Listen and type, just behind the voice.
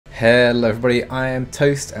Hello everybody, I am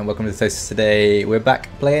Toast and welcome to Toast. Today we're back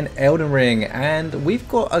playing Elden Ring and we've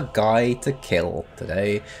got a guy to kill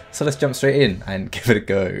today, so let's jump straight in and give it a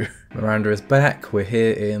go. Miranda is back, we're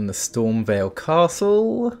here in the Stormvale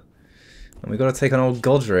Castle and we've got to take on old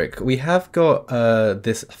Godrick. We have got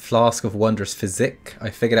this Flask of Wondrous Physique.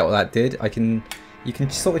 I figured out what that did. You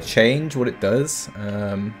can sort of change what it does.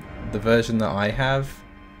 The version that I have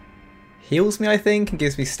heals me, I think, and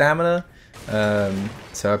gives me stamina.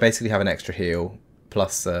 So I basically have an extra heal,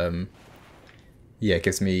 plus, yeah, it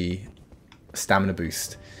gives me stamina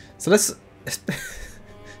boost. So let's, it's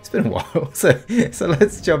been a while, so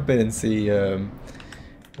let's jump in and see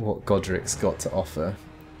what Godrick's got to offer.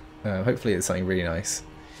 Hopefully it's something really nice,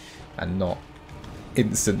 and not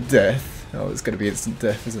instant death. Oh, it's going to be instant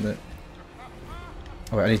death, isn't it?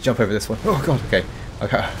 Oh, wait, I need to jump over this one. Oh god, okay.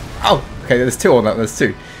 Okay. Oh, okay, there's two on that, there's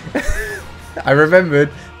two. I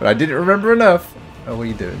remembered, but I didn't remember enough. Oh, what are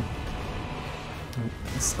you doing?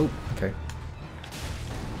 Oh, okay.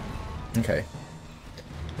 Okay.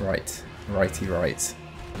 Right. Righty right.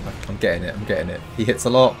 I'm getting it, I'm getting it. He hits a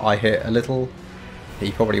lot, I hit a little.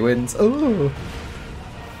 He probably wins. Oh!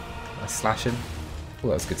 I slash him. Oh,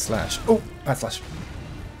 that was a good slash. Oh, bad slash.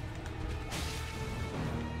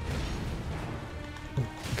 Oh,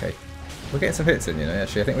 okay. We're getting some hits in, you know,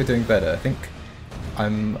 actually. I think we're doing better. I think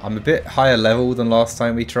I'm a bit higher level than last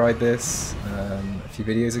time we tried this, a few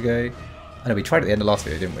videos ago. I know we tried it at the end of last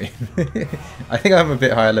video, didn't we? I think I'm a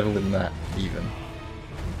bit higher level than that, even.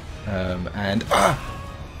 And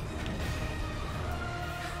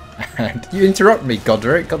you interrupt me,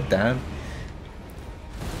 Godrick. God damn.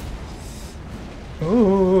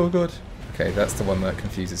 Oh god. Okay, that's the one that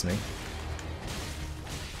confuses me.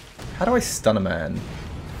 How do I stun a man?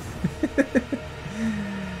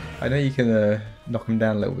 I know you can knock him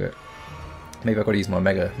down a little bit. Maybe I've got to use my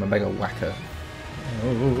mega whacker.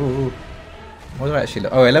 Oh. What do I actually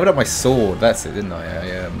look? Oh, I leveled up my sword. That's it, didn't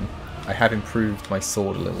I? I have improved my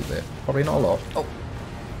sword a little bit. Probably not a lot. Oh.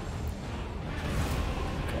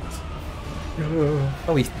 God.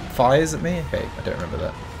 Oh, he fires at me? Okay, I don't remember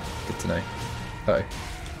that. Good to know. Uh-oh.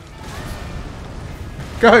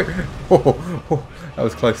 Go! Oh, that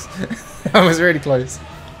was close. That was really close.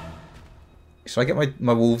 Should I get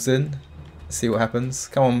my wolves in? See what happens.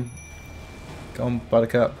 Come on. Come on,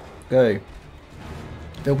 Buttercup. Go.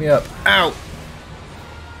 Build me up. Ow!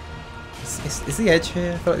 Is the edge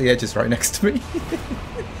here? I feel like the edge is right next to me.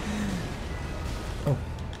 Oh.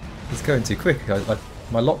 He's going too quick.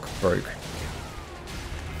 My lock broke.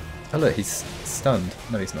 Oh look, he's stunned.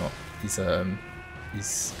 No, he's not. He's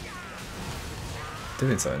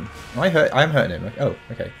doing something. I'm hurting him. Oh,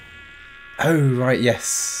 okay. Oh, right,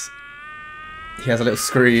 yes. He has a little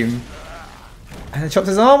scream. And then chops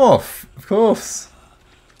his arm off! Of course!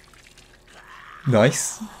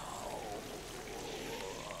 Nice.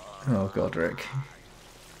 Oh, Godrick.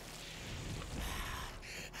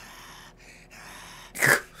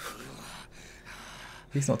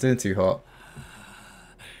 He's not doing too hot.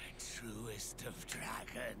 Truest of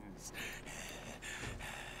dragons.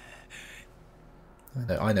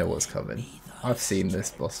 I know what's coming. I've seen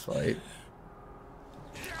this boss fight.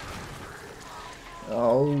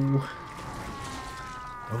 Oh.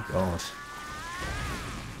 Oh god.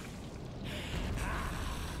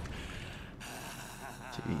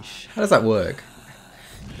 Jeez. How does that work?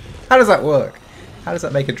 How does that work? How does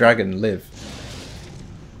that make a dragon live?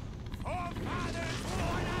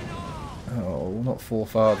 Oh, not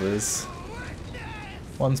forefathers.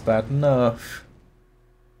 One's bad enough.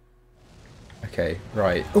 Okay,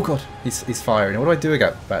 right. Oh god, he's firing. What do I do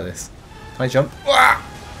about this? Can I jump? Ah!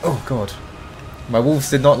 Oh god. My wolves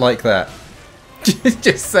did not like that.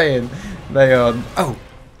 Just saying. They are... Oh!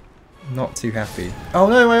 Not too happy. Oh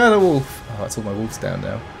no, my other wolf! Oh, that's all my wolves down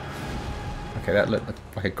now. Okay, that looked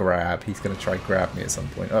like a grab. He's going to try grab me at some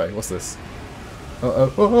point. Oh, what's this?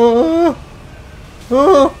 Uh-oh. Oh!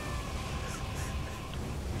 Oh!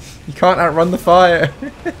 You can't outrun the fire!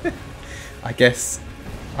 I guess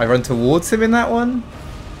I run towards him in that one?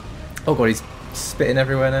 Oh god, he's spitting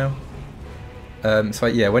everywhere now. So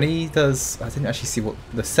yeah, when he does, I didn't actually see what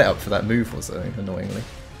the setup for that move was, though, annoyingly.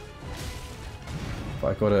 But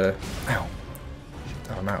I gotta, ow!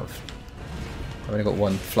 Oh, I'm out of. I've only got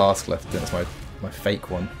one flask left. I think that's my fake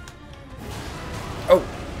one. Oh!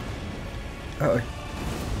 Uh oh.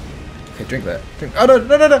 Okay, drink that. Drink. Oh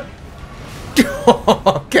no!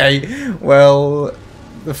 Okay, well,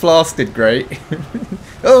 the flask did great.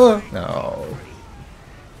 Oh no!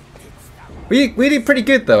 We did pretty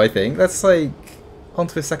good though, I think. That's like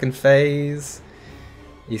onto his second phase.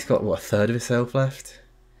 He's got what, a third of his health left.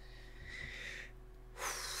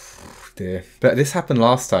 dear. But this happened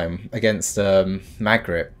last time against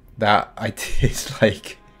Magritte, that I did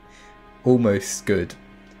like almost good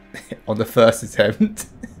on the first attempt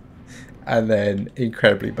and then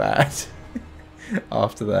incredibly bad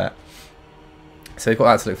after that. So we've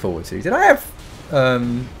got that to look forward to. Did I have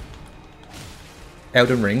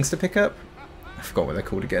Elden Rings to pick up? I forgot what they're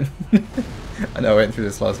called again. I know I went through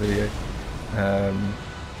this last video.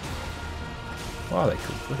 What are they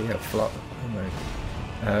called? Bloody hell, flop. I don't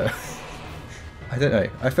know. I don't know.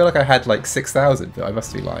 I feel like I had like 6,000, but I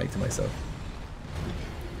must be lying to myself.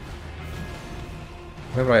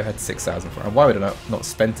 Where would I have had 6,000 for? And why would I not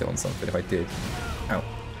spent it on something if I did? Ow.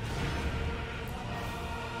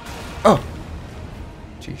 Oh!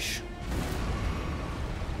 Jeesh.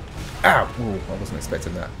 Ow! Oh, I wasn't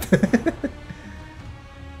expecting that.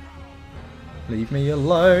 Leave me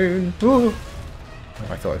alone! Ooh. Oh,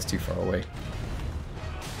 I thought I was too far away.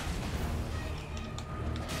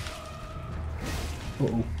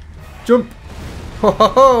 Uh-oh. Jump! Ho ho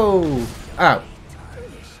ho! Ow!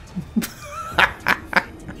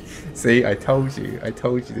 See, I told you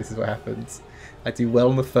this is what happens. I do well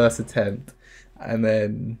on the first attempt, and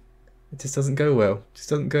then it just doesn't go well. Just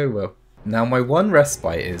doesn't go well. Now my one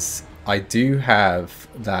respite is, I do have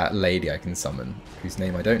that lady I can summon, whose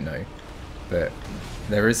name I don't know, but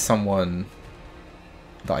there is someone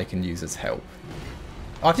that I can use as help.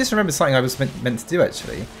 Oh, I've just remembered something I was meant to do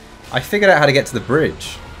actually. I figured out how to get to the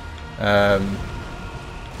bridge.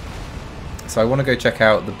 So I want to go check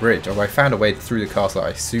out the bridge. Or I found a way through the castle that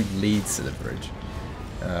I assume leads to the bridge.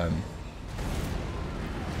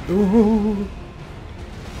 Ooh.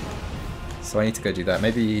 So I need to go do that.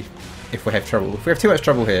 Maybe if we have trouble. If we have too much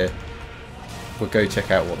trouble here, we'll go check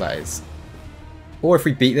out what that is. Or if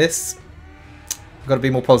we beat this, I've got to be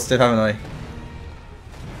more positive, haven't I?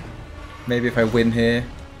 Maybe if I win here,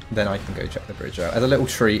 then I can go check the bridge out. As a little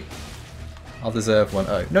treat, I'll deserve one.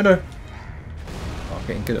 Oh, no, no. Oh, I'm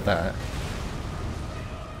getting good at that.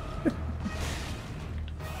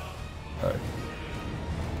 Oh.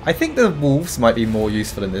 I think the wolves might be more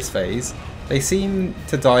useful in this phase. They seem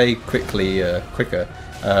to die quicker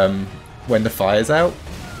when the fire's out.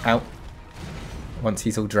 Once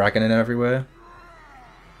he's all dragging in everywhere.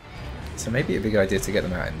 So maybe it'd be a good idea to get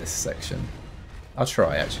them out in this section. I'll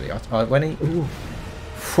try actually. When he... Ooh.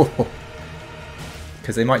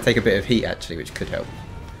 Because they might take a bit of heat actually, which could help.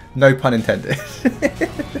 No pun intended.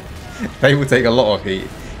 They will take a lot of heat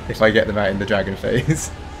if I get them out in the dragon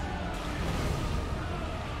phase.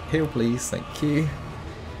 Heal please, thank you.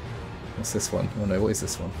 What's this one? Oh no, what is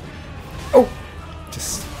this one? Oh!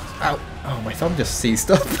 Just... Ow! Oh, my thumb just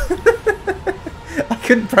seized up. I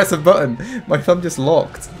couldn't press a button. My thumb just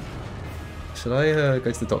locked. Should I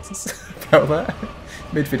go to the doctors about that?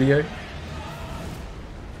 Mid-video?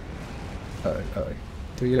 Uh-oh.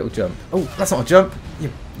 Do your little jump. Oh, that's not a jump!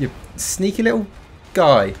 You sneaky little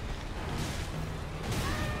guy.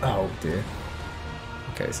 Oh dear.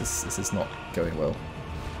 Okay, this is not going well.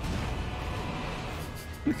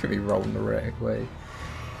 Look at me rolling the right way.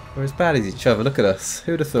 We're as bad as each other, look at us.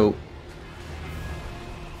 Who'd have thought?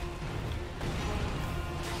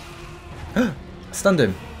 Stunned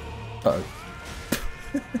him. Uh-oh.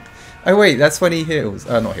 Oh wait, that's when he heals.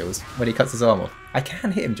 Not heals. When he cuts his arm off. I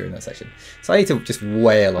can hit him during that section. So I need to just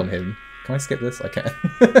wail on him. Can I skip this? I can.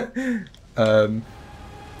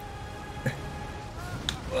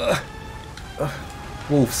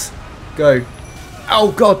 Wolves. Go.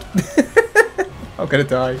 Oh god! I'm gonna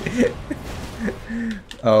die.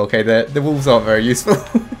 Oh, okay, the wolves aren't very useful.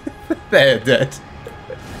 They're dead.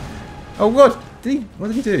 Oh god! What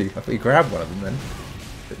did he do? I thought he grabbed one of them then.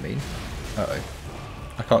 Bit mean. Uh-oh.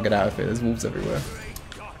 I can't get out of here, there's wolves everywhere.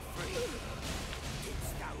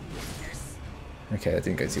 Okay, that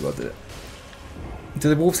didn't go too well, did it? Do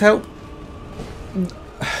the wolves help?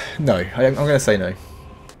 No, I'm going to say no. Alright,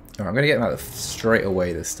 I'm going to get them out straight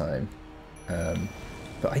away this time.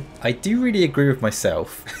 But I do really agree with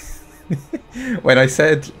myself when I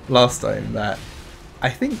said last time that I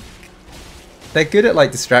think they're good at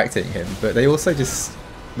like distracting him, but they also just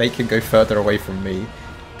make him go further away from me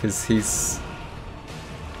because he's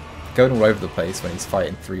going all over the place when he's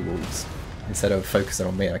fighting 3 wolves instead of focusing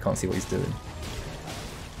on me and I can't see what he's doing.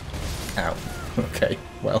 Ow. Okay,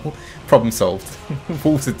 well, problem solved.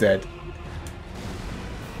 Wolves are dead.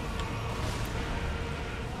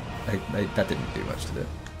 That didn't do much, did it?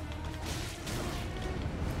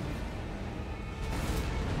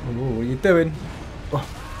 Oh, what are you doing?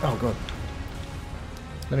 Oh god.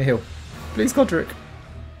 Let me heal. Please, Godrick.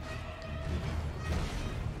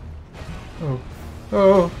 Oh.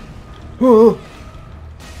 Oh. Oh.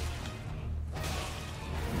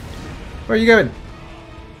 Where are you going?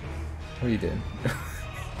 What are you doing?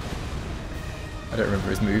 I don't remember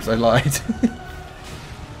his moves, I lied.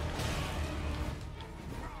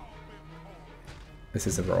 This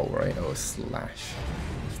is a roll, right? Oh, a slash.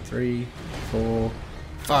 3, 4,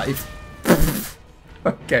 5.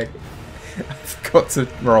 Okay. I forgot to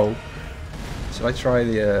roll. Shall I try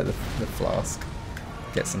the flask?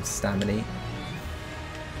 Get some stamina.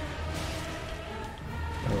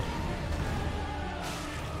 Oh.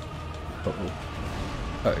 Uh-oh.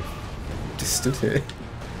 Oh. Just stood here.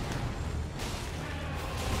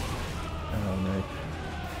 Oh no.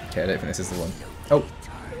 Okay, I don't think this is the one. Oh!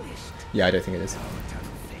 Yeah, I don't think it is.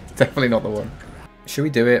 Definitely not the one. Should we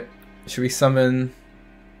do it? Should we summon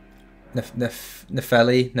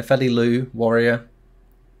Nefeli Lu, warrior?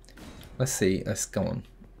 Let's see. Let's go on.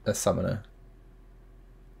 Let's summon her.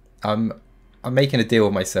 I'm making a deal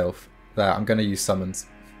with myself that I'm going to use summons.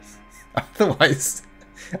 Otherwise,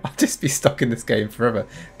 I'll just be stuck in this game forever.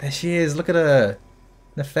 There she is. Look at her.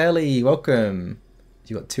 Nefeli, welcome.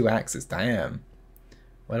 You got 2 axes. Damn.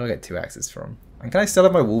 Where do I get 2 axes from? And can I still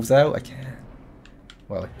have my wolves out? I can.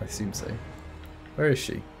 Well, I assume so. Where is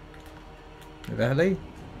she? Nefeli?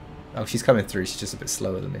 Oh, she's coming through. She's just a bit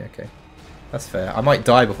slower than me. Okay. That's fair. I might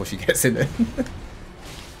die before she gets in there.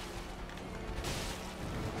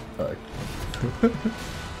 Uh-oh.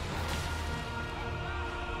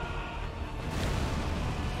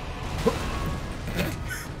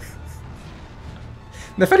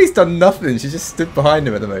 Nefeli's done nothing. She just stood behind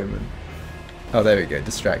him at the moment. Oh, there we go.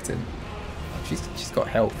 Distracted. She's got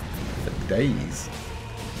health for days.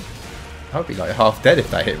 I would be like half dead if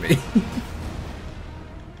that hit me.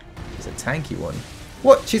 She's a tanky one.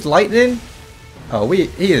 What? She's lightning? Oh,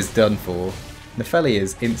 he is done for. Nefeli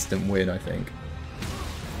is instant win, I think.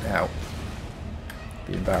 Ow.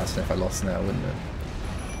 Be embarrassing if I lost now, wouldn't it?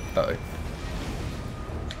 Uh-oh.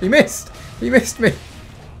 He missed! He missed me!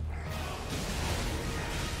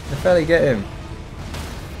 Nefeli, get him.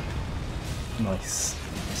 Nice.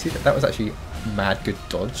 See, that was actually mad good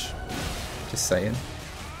dodge. Just saying.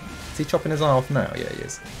 Is he chopping his arm off now? Yeah, he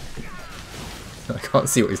is. I can't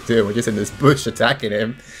see what he's doing. We're just in this bush attacking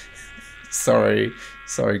him. Sorry.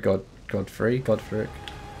 Sorry, Godfrey.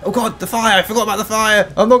 Oh god, the fire! I forgot about the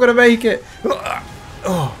fire! I'm not going to make it!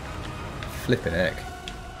 Oh, flipping heck.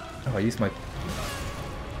 Oh, I used my...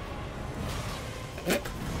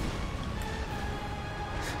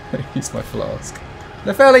 I used my flask.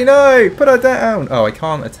 Nefeli, no! Put her down! Oh, I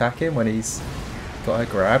can't attack him when he's got her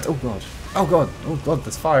grabbed. Oh god. Oh god. Oh god,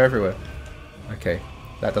 there's fire everywhere. Okay,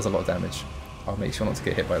 that does a lot of damage. I'll make sure not to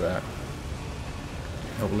get hit by that.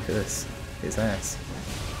 Oh, look at this. His ass.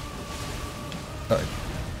 Uh-oh.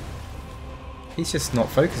 He's just not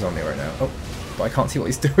focused on me right now. Oh, but I can't see what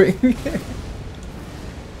he's doing.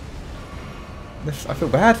 I feel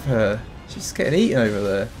bad for her. She's just getting eaten over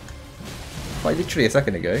there. Like literally a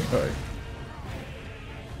second ago. Uh-oh.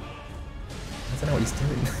 I don't know what he's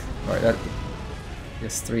doing. Alright, that...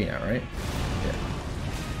 There's 3 now, right? Yeah.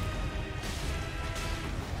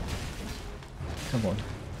 Come on.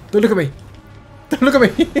 Don't look at me! Don't look at me!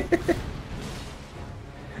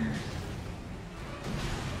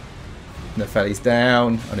 Nefeli's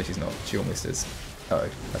down. Oh no, she's not. She almost is. Uh oh,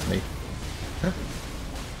 that's me. Huh?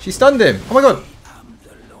 She stunned him! Oh my god!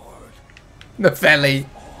 Nefeli!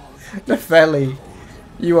 Nefeli!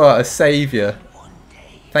 You are a saviour.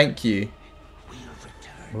 Thank you.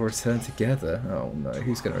 We'll return together. Oh no,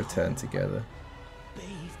 who's going to return together?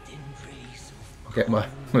 I'll get my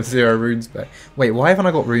 0 runes back. Wait, why haven't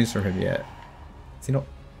I got runes from him yet? Is he not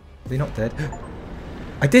dead?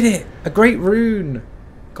 I did it! A great rune!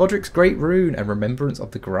 Godrick's great rune and remembrance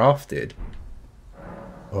of the grafted.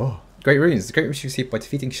 Oh. Great runes. The great runes received by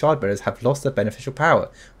defeating shardbearers have lost their beneficial power.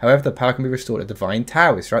 However, the power can be restored at divine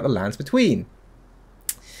towers throughout the lands between.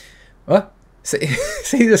 What? See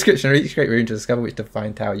the description of each great rune to discover which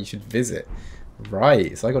divine tower you should visit.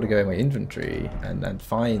 Right, so I got to go in my inventory and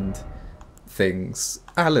find things.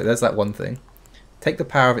 Ah, look, there's that one thing. Take the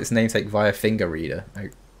power of its namesake via finger reader.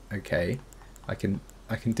 Okay, I can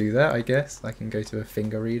do that, I guess. I can go to a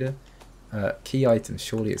finger reader. Key items,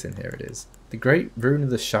 surely it's in here. It is. The great rune of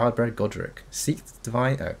the shardbearer Godrick. Seek the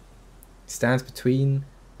divine. Oh, stands between.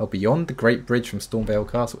 Oh, beyond the great bridge from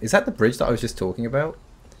Stormvale Castle. Is that the bridge that I was just talking about?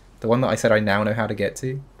 The one that I said I now know how to get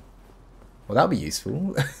to? Well, that'll be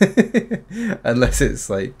useful. Unless it's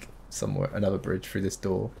like somewhere another bridge through this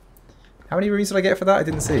door. How many runes did I get for that? I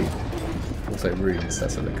didn't see. Also runes,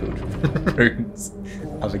 that's what they're called. Runes.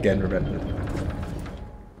 I've again remembered.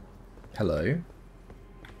 Hello.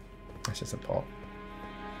 That's just a pot.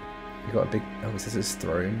 You got a big... Oh, is this his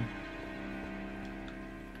throne?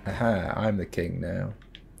 Aha, I'm the king now.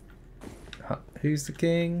 Who's the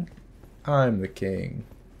king? I'm the king.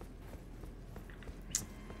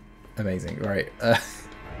 Amazing. Right.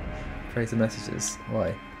 Praise the messages.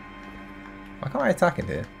 Why? Why can't I attack in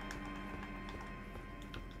here?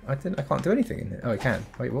 I can't do anything in here. Oh, I can.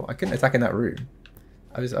 Wait, what? I couldn't attack in that room.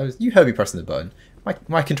 You heard me pressing the button.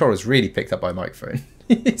 My controller's really picked up by microphone.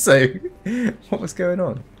 So, what was going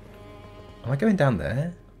on? Am I going down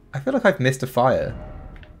there? I feel like I've missed a fire.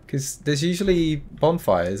 Because there's usually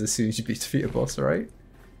bonfires as soon as you defeat a boss, right?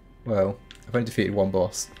 Well, I've only defeated one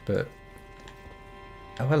boss, but...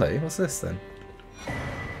 Oh, hello. What's this then?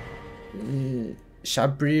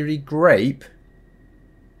 Shabriri grape?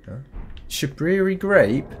 Huh? Shabriri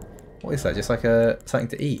grape? What is that? Just like something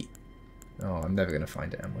to eat? Oh, I'm never going to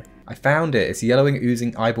find it, am I? I found it. It's yellowing,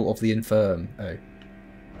 oozing eyeball of the infirm. Oh.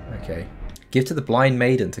 Okay. Give to the blind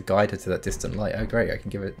maiden to guide her to that distant light. Oh, great. I can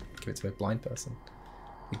give it to a blind person.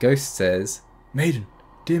 The ghost says, Maiden,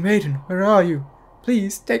 dear maiden, where are you?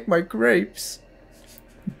 Please take my grapes.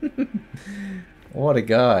 What a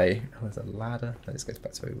guy. Oh, there's a ladder. That just goes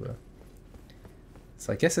back to where we were.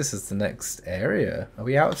 So I guess this is the next area. Are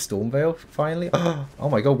we out of Stormvale finally? Oh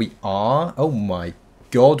my god, we are? Oh my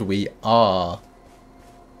god, we are.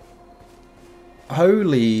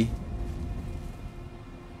 Holy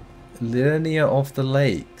Linear of the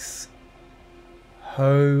Lakes.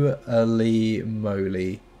 Holy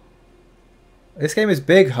moly. This game is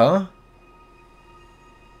big, huh?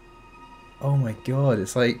 Oh my god,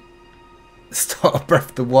 it's like the start of Breath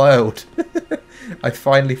of the Wild. I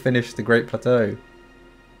finally finished the Great Plateau.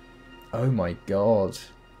 Oh my god.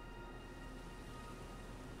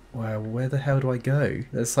 Wow, where the hell do I go?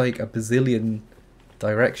 There's like a bazillion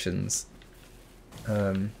directions.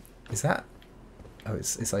 Is that... Oh,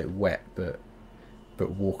 it's like wet, but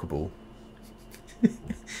walkable.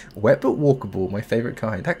 Wet but walkable, my favourite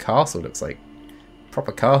kind. That castle looks like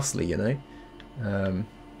proper castle-y, you know?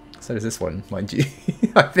 So does this one, mind you.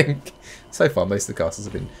 I think so far most of the castles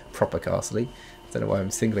have been proper castle-y. Don't know why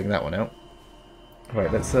I'm singling that one out.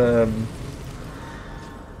 Right, let's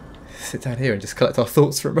sit down here and just collect our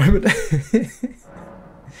thoughts for a moment.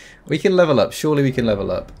 We can level up. Surely we can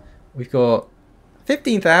level up. We've got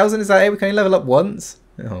 15,000. Is that it? We can only level up once.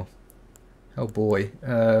 Oh boy.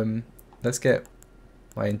 Let's get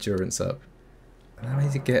my endurance up. And I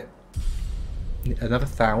need to get another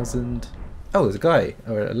 1,000. Oh, there's a guy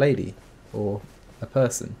or a lady or a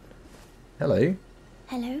person. Hello.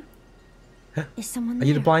 Hello. Is someone Are there?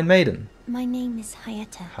 you the blind maiden? My name is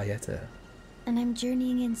Hayata. Hayata. And I'm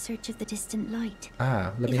journeying in search of the distant light.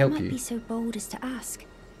 Ah, let me If help I might you. be so bold as to ask,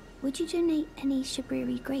 would you donate any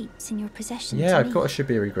Shabriri grapes in your possession Yeah, to I've me? got a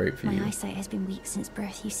Shibiri grape for My you. eyesight has been weak since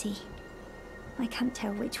birth, you see. I can't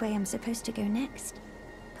tell which way I'm supposed to go next.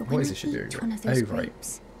 But What when is I a Shibiri eat grape? one of those Oh, right.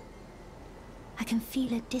 grapes, I can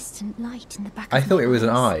feel a distant light in the back I of thought my it was an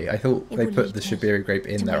eyes. eye. I thought It they will put lead the me Shibiri grape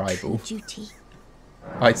in to their my true eyeball. duty.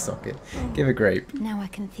 Eye socket. Give a grape. Now I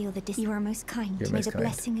can feel the You are most kind. You're May most the kind.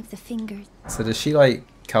 blessing of the fingers. So does she like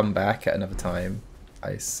come back at another time?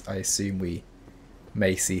 I assume we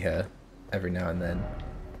may see her every now and then.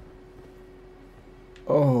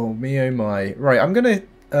 Oh me oh my. Right, I'm gonna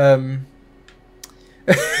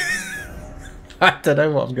I don't know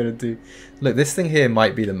what I'm gonna do. Look, this thing here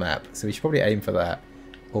might be the map, so we should probably aim for that.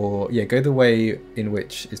 Or yeah, go the way in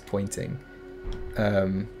which is pointing.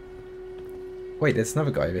 Wait, there's another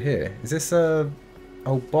guy over here. Is this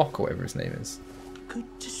old Bok or whatever his name is?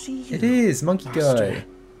 Good to see you. It is, monkey Master. guy.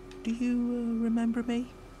 Do you remember me?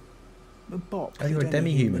 Bok. Oh, you're a the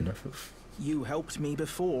demi-human. demi-human. You helped me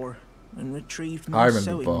before and retrieved I my remember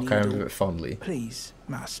sewing Bok. I remember needle. it fondly. Please,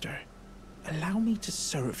 Master, allow me to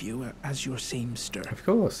serve you as your seamster. Of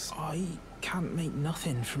course. I can't make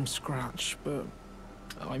nothing from scratch, but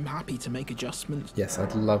I'm happy to make adjustments. Yes,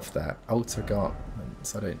 I'd love that. Alter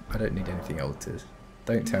garments. I don't need anything altered.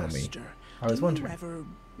 Don't tell me. Master, I was wondering. Do you ever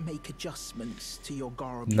make adjustments to your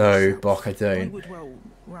garb No, yourself? Bok, I don't. I would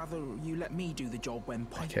rather you let me do the job when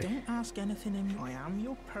Okay. Don't ask anything in I am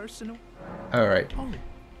your personal. Alright. Oh,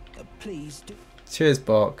 please do. Cheers,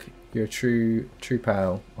 Bok. You're a true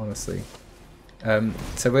pal, honestly.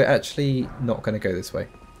 So we're actually not going to go this way.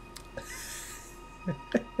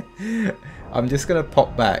 I'm just going to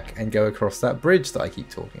pop back and go across that bridge that I keep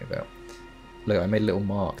talking about. Look, I made a little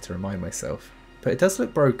mark to remind myself. But it does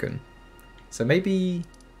look broken. So maybe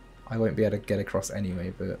I won't be able to get across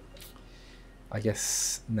anyway, but I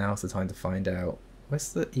guess now's the time to find out.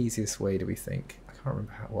 Where's the easiest way, do we think? I can't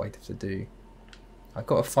remember what I have to do. I've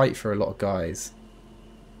got to fight for a lot of guys.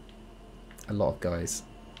 A lot of guys.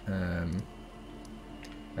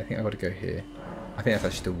 I think I've got to go here. I think that's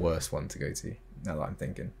actually the worst one to go to, now that I'm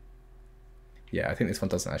thinking. Yeah, I think this one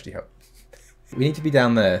doesn't actually help. We need to be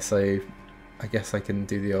down there, so I guess I can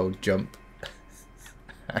do the old jump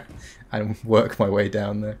and work my way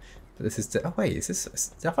down there. But this is... oh wait, is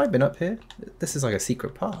this... have I been up here? This is like a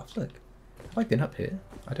secret path, look. Have I been up here?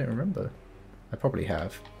 I don't remember. I probably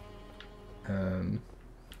have.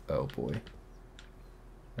 Oh boy.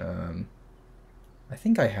 I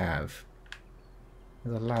think I have.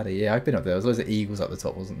 There's a ladder. Yeah, I've been up there. There was loads of eagles up the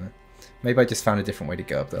top, wasn't there? Maybe I just found a different way to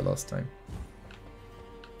go up there last time.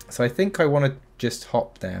 So I think I want to just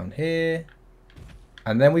hop down here.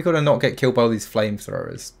 And then we've got to not get killed by all these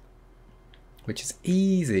flamethrowers. Which is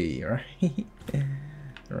easy, right?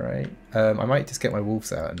 Right. I might just get my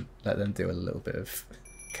wolves out and let them do a little bit of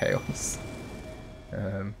chaos.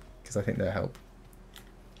 Because I think they'll help.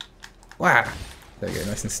 Wow! There we go,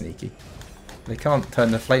 nice and sneaky. They can't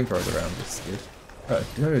turn the flamethrowers around, which is good. Oh,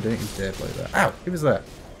 no, don't you dare blow that. Ow! Who was that?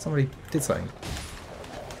 Somebody did something.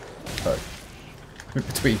 Oh.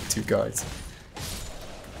 Between two guys.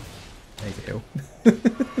 I need to heal.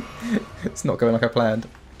 It's not going like I planned.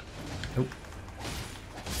 Oh.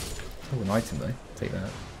 Oh, an item though. Take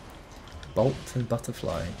that. Bolt and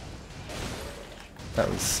butterfly. That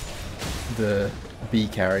was the bee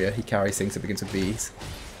carrier. He carries things that begins with bees.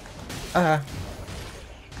 Ah!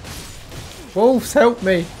 Wolves, help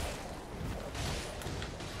me!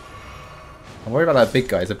 I'm worried about that big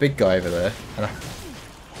guy. There's a big guy over there. And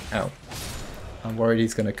ow. I'm worried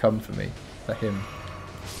he's going to come for me. For him.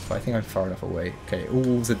 But I think I'm far enough away. Okay, all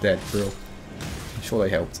wolves are dead, bro. I'm sure they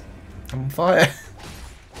helped. I'm on fire!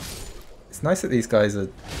 It's nice that these guys are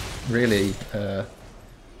really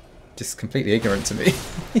just completely ignorant to me.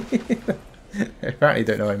 They apparently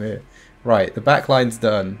don't know I'm here. Right, the back line's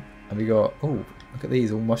done. And we got... oh, look at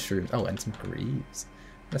these, all mushrooms. Oh, and some greaves.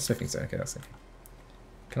 That's sniffing stone. Okay, that's okay.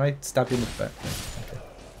 Can I stab you in the back? No. Okay.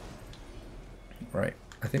 Right,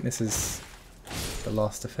 I think this is the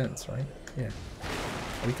last defense, right? Yeah.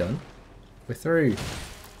 Are we done? We're through.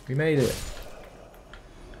 We made it.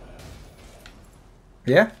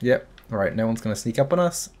 Yeah? Yep. Alright, no one's going to sneak up on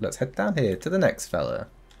us. Let's head down here to the next fella.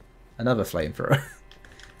 Another flamethrower.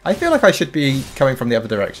 I feel like I should be coming from the other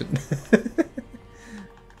direction.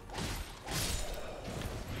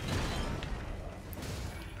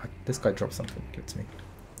 This guy dropped something. Give it to me.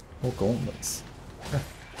 More gauntlets.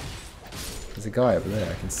 There's a guy over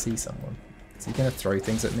there. I can see someone. Is he going to throw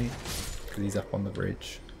things at me? Because he's up on the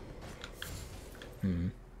bridge.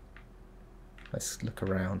 Let's look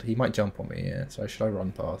around. He might jump on me, yeah. So should I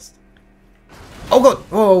run past? Oh god!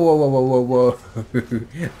 Whoa, whoa, whoa, whoa, whoa,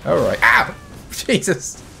 whoa. Alright. Ow!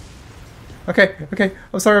 Jesus! Okay, okay.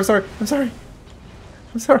 I'm sorry, I'm sorry, I'm sorry.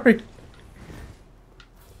 I'm sorry.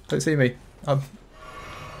 Don't see me. Uh-oh.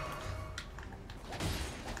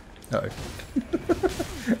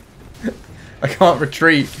 I can't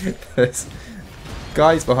retreat. There's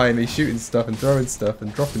guys behind me shooting stuff and throwing stuff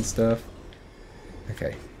and dropping stuff.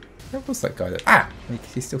 Okay. Where was that guy that... ah!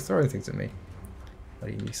 He's still throwing things at me.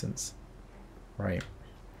 Bloody nuisance. Right.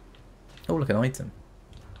 Oh, look, an item.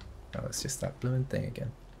 Oh, it's just that blooming thing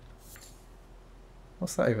again.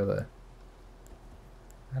 What's that over there?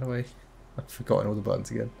 How do I... I've forgotten all the buttons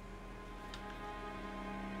again.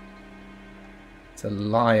 It's a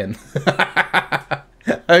lion.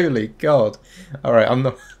 Holy God. Alright, I'm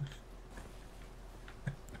not...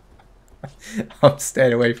 I'm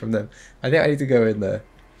staying away from them. I think I need to go in there.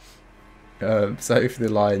 So hopefully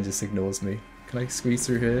the lion just ignores me. Can I squeeze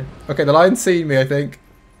through here? Okay, the lion's seen me, I think.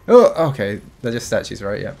 Oh, okay. They're just statues,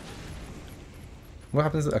 right? Yeah. What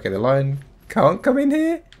happens? Okay, the lion can't come in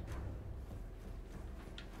here?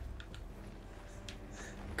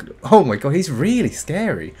 Oh my God, he's really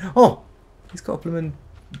scary. Oh! He's got a blooming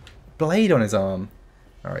blade on his arm.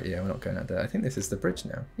 Alright, yeah, we're not going out there. I think this is the bridge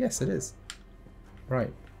now. Yes, it is.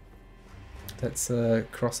 Right. Let's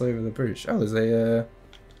cross over the bridge. Oh, there's a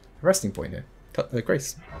resting point here.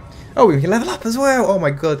 Grace. Oh, we can level up as well. Oh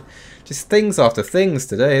my God. Just things after things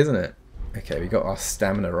today, isn't it? Okay, we got our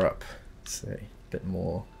stamina up. Let's see. A bit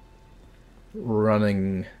more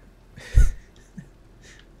running.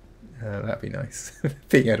 That'd be nice.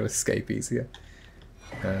 Being able to escape easier.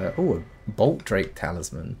 Oh, a bolt drake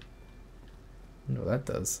talisman. I wonder what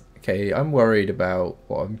that does. Okay, I'm worried about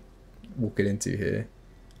what I'm walking into here.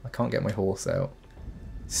 I can't get my horse out.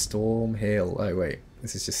 Storm Hill. Oh wait,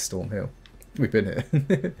 this is just Storm Hill. We've been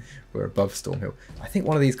here. We're above Storm Hill. I think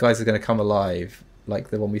one of these guys is going to come alive, like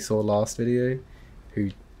the one we saw last video.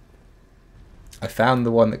 I found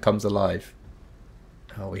the one that comes alive.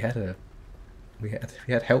 Oh, we had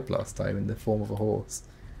help last time in the form of a horse.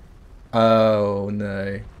 Oh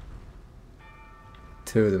no.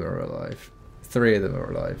 2 of them are alive. 3 of them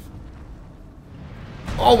are alive.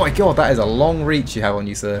 Oh my god, that is a long reach you have on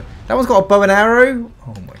you, sir. That one's got a bow and arrow?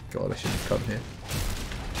 Oh my god, I shouldn't have come here.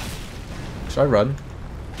 Should I run?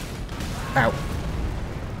 Ow.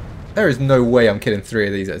 There is no way I'm killing 3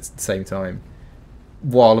 of these at the same time.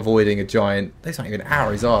 While avoiding a giant... Those aren't even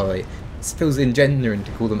arrows, are they? It feels engendering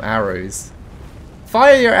to call them arrows.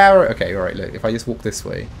 Fire your arrow! Okay, alright, look. If I just walk this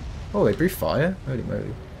way... Oh, they breathe fire? Holy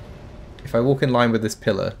moly. If I walk in line with this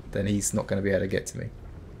pillar, then he's not going to be able to get to me.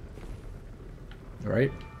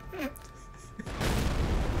 Alright?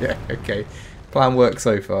 Yeah, okay. Plan works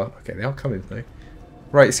so far. Okay, they are coming though.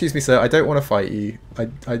 Right, excuse me sir, I don't want to fight you.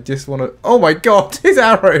 I just want to... Oh my god, his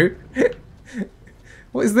arrow!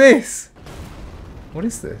 What is this? What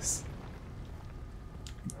is this?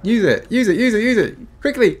 Use it! Use it! Use it! Use it!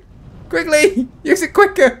 Quickly! Quickly! Use it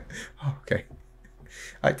quicker! Oh, okay.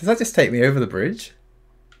 Right, does that just take me over the bridge?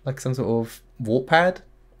 Like some sort of warp pad?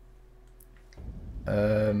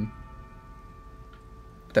 I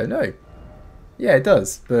don't know. Yeah, it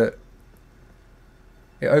does, but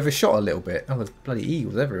it overshot a little bit. Oh, there's bloody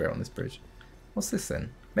eagles everywhere on this bridge. What's this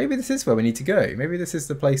then? Maybe this is where we need to go. Maybe this is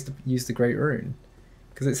the place to use the Great Rune.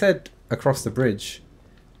 Because it said across the bridge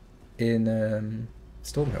in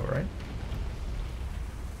Stormhill, right?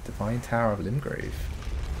 Divine Tower of Limgrave.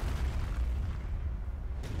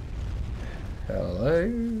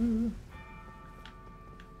 Hello?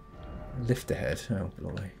 Lift ahead. Oh,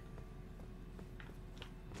 bloody.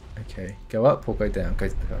 Okay, go up or go down? Go.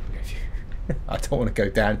 I don't want to go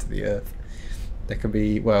down to the earth. There can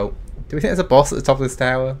be... Well, do we think there's a boss at the top of this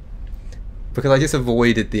tower? Because I just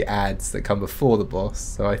avoided the ads that come before the boss.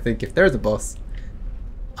 So I think if there is a boss,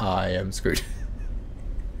 I am screwed.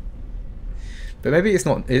 But maybe it's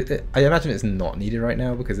not... I imagine it's not needed right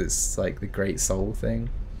now because it's like the Great Soul thing.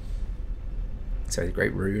 So the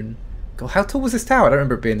Great Rune. God, how tall was this tower? I don't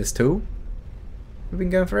remember it being this tall. We've been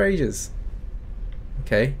going for ages.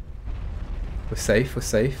 Okay. We're safe, we're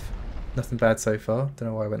safe. Nothing bad so far. Don't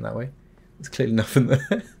know why I went that way. There's clearly nothing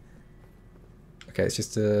there. Okay, it's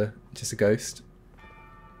just a ghost.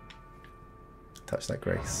 Touch that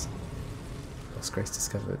grace. Lost grace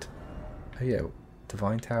discovered. Oh yeah,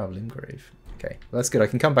 Divine Tower of Limgrave. Okay, well, that's good. I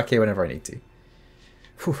can come back here whenever I need to.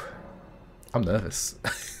 Whew. I'm nervous.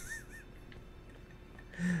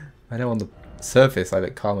 I know on the surface I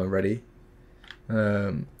look calm and ready.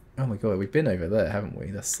 Oh my god, we've been over there, haven't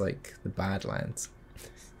we? That's like the Badlands,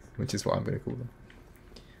 which is what I'm going to call them.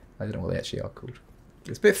 I don't know what they actually are called.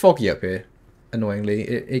 It's a bit foggy up here, annoyingly.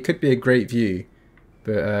 It could be a great view,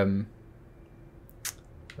 but it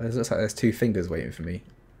looks like there's 2 fingers waiting for me,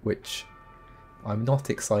 which I'm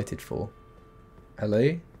not excited for.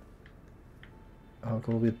 Hello? Oh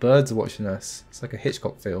god, the birds are watching us. It's like a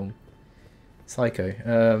Hitchcock film.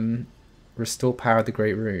 Psycho. Restore power of the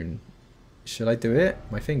Great Rune. Should I do it?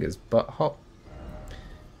 My fingers butt hot.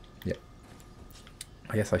 Yeah.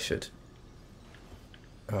 I guess I should.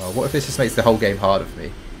 Oh, what if this just makes the whole game harder for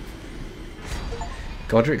me?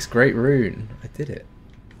 Godrick's Great Rune. I did it.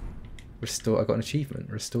 Restore. I got an achievement.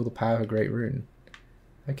 Restore the power of a Great Rune.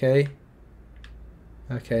 Okay.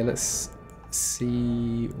 Okay, let's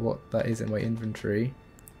see what that is in my inventory.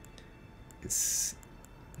 It's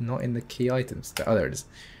not in the key items. Oh, there it is.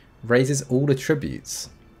 Raises all attributes.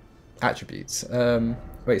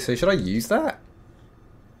 Wait, so should I use that?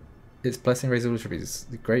 Its blessing raises all attributes.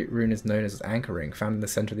 The Great Rune is known as Anchor Ring, found in the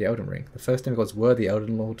center of the Elden Ring. The first demigods were the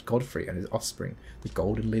Elden Lord Godfrey and his offspring, the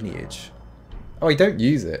Golden Lineage. Oh, I don't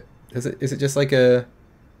use it. Is it just like a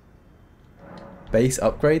base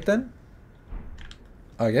upgrade then?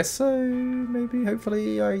 I guess so, maybe,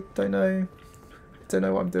 hopefully, I don't know. I don't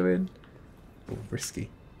know what I'm doing. Oh, risky.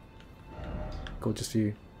 Gorgeous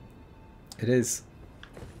view. It is.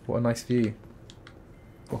 What a nice view.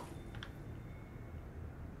 Oh.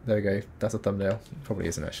 There we go. That's a thumbnail. Probably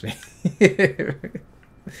isn't actually.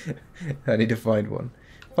 I need to find one.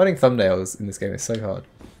 Finding thumbnails in this game is so hard.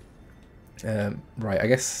 Right, I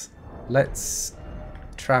guess let's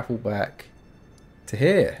travel back to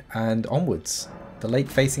here and onwards. The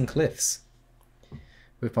lake-facing cliffs.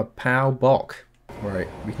 With my pal Bok. Right,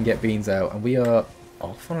 we can get beans out. And we are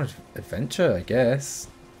off on an adventure, I guess.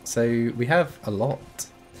 So we have a lot.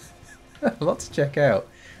 A lot to check out.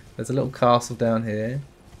 There's a little castle down here.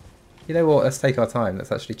 You know what? Let's take our time.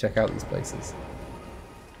 Let's actually check out these places.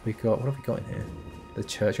 We got... What have we got in here? The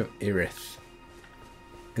Church of Irith.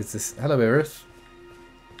 Is this... Hello, Irith.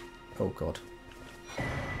 Oh, God.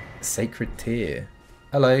 Sacred Tear.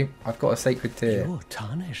 Hello. I've got a Sacred Tear. You're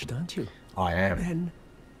tarnished, aren't you? I am. Then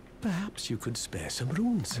perhaps you could spare some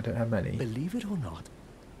runes. I don't have many. Believe it or not,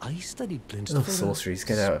 I studied Glintstone. Oh, sorceries.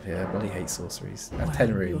 Get out of here. I bloody hate sorceries. I have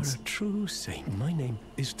 10 runes. You're a true saint. My name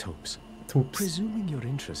is Tobes. Oops. Presuming you're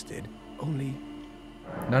interested, only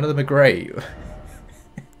None of them are great.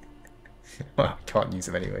 Well, I can't use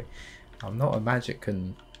them anyway. I'm not a magic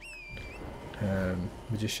and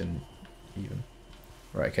magician even.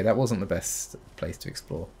 Right, okay, that wasn't the best place to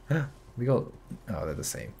explore. We got... Oh, they're the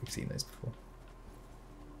same. We've seen those before.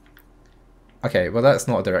 Okay, well that's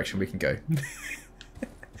not a direction we can go.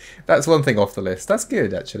 That's one thing off the list. That's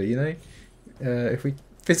good, actually, you know? If we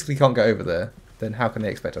physically can't get over there, then how can they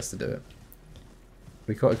expect us to do it?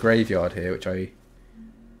 We've got a graveyard here, which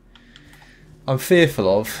I'm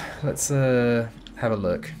fearful of. Let's have a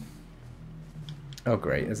look. Oh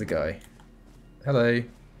great, there's a guy. Hello.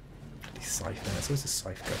 Bloody scythe, man. It's always a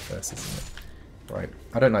scythe go first, isn't it? Right.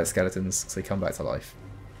 I don't like skeletons because they come back to life.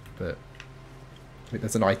 But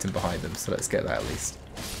there's an item behind them, so let's get that at least.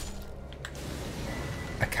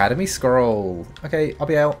 Academy Scroll. Okay, I'll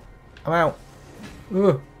be out. I'm out.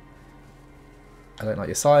 Ugh. I don't like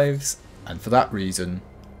your scythes, and for that reason,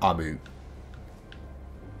 I'm out.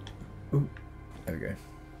 Ooh. There we go.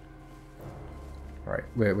 Right,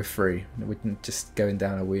 we're free. We're just going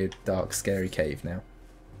down a weird, dark, scary cave now.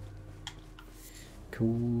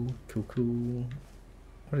 Cool, cool, cool.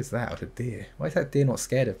 What is that? A deer. Why is that deer not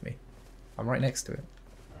scared of me? I'm right next to it.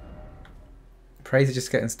 Praise are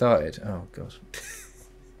just getting started. Oh god.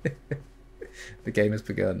 The game has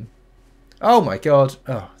begun. Oh my god.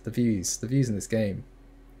 Oh, the views. The views in this game.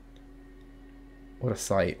 What a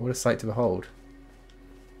sight. What a sight to behold.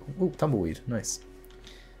 Oh, tumbleweed. Nice.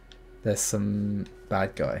 There's some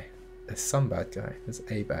bad guy. There's some bad guy. There's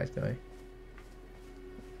a bad guy.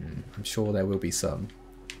 I'm sure there will be some.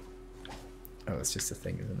 Oh, that's just a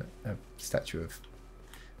thing, isn't it? A statue of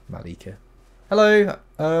Malika. Hello.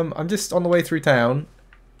 I'm just on the way through town.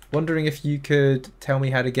 Wondering if you could tell me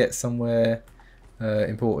how to get somewhere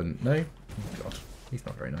important. No? Oh god. He's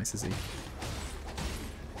not very nice, is he?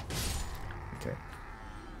 Okay.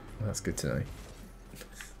 Well, that's good to know.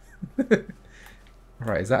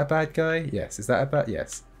 Right, is that a bad guy? Yes. Is that a bad...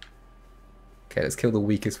 Yes. Okay, let's kill the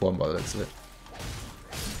weakest one by the looks of it.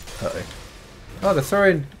 Uh-oh. Oh, they're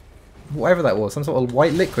throwing whatever that was. Some sort of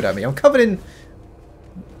white liquid at me. I'm covered in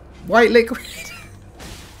white liquid.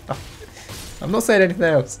 I'm not saying anything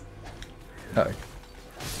else. Uh-oh.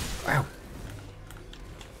 Wow.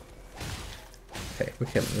 Okay, we'll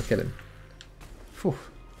kill him. We'll kill him. Whew.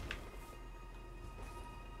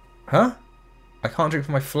 Huh? I can't drink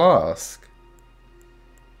from my flask.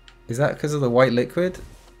 Is that because of the white liquid?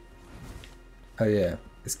 Oh yeah,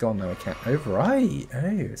 it's gone now. I can't. Oh right. Oh,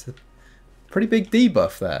 it's a pretty big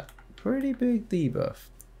debuff. That pretty big debuff.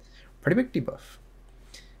 Pretty big debuff.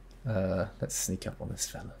 Let's sneak up on this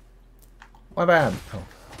fella. Why bam? Oh,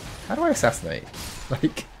 how do I assassinate?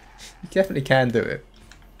 Like, you definitely can do it.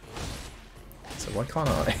 So why can't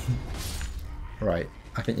I? Right.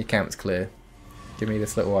 I think your camp's clear. Give me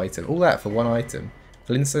this little item. All that for one item.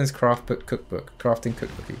 Flintstone's craft book cookbook. Crafting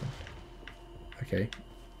cookbook even. Okay.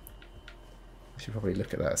 I should probably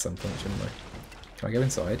look at that at some point, shouldn't I? Can I go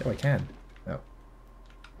inside? Oh, I can. Oh.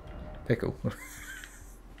 Pickle.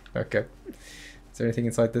 Okay. Is there anything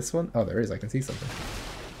inside this one? Oh, there is. I can see something.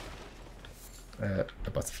 A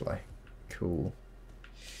butterfly. Cool.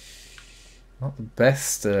 Not the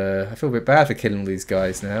best. I feel a bit bad for killing all these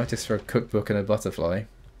guys now, just for a cookbook and a butterfly.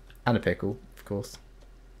 And a pickle, of course.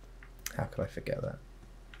 How could I forget that?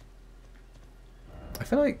 I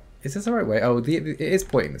feel like... Is this the right way? Oh, it is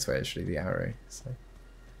pointing this way, actually, the arrow. So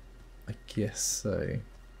I guess so.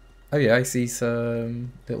 Oh yeah, I see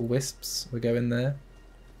some little wisps. We'll go in there.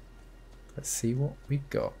 Let's see what we've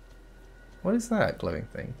got. What is that glowing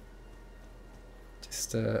thing?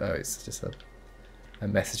 Just, oh, it's just a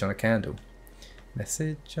message on a candle.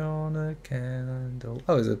 Message on a candle.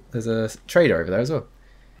 Oh, there's a trader over there as well.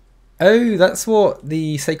 Oh, that's what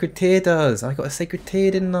the sacred tear does. I got a sacred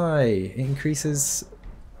tear, didn't I? It increases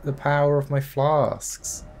the power of my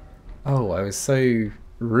flasks. Oh, I was so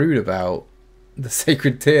rude about the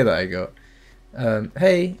sacred tear that I got.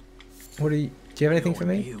 Hey, what do you have anything for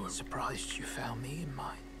me? You surprised you found me in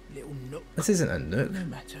my little nook. This isn't a nook. No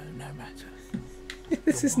matter, no matter.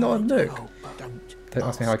 This is not a nook. Don't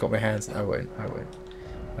ask me how I got my hands. I won't. I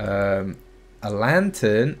won't. A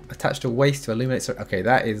lantern attached to waist to illuminate. Okay,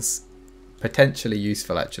 that is potentially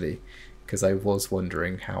useful actually, because I was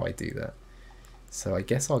wondering how I do that. So I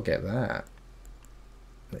guess I'll get that.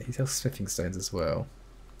 He sells smithing stones as well,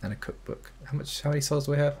 and a cookbook. How many souls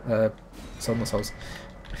do we have? Souls, not souls.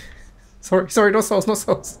 sorry, not souls, not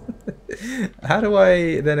souls. How do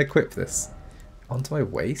I then equip this? Onto my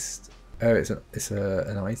waist? Oh, it's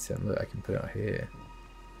an item. Look, I can put it out here.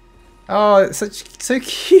 Oh, it's so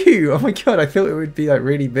cute. Oh my god, I thought it would be like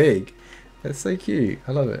really big. That's so cute.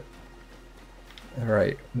 I love it.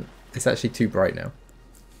 Alright, it's actually too bright now.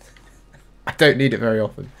 I don't need it very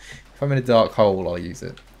often. If I'm in a dark hole, I'll use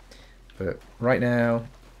it. But right now,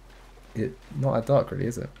 it's not that dark really,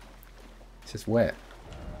 is it? It's just wet.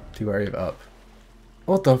 Too wary of it up.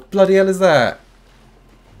 What the bloody hell is that?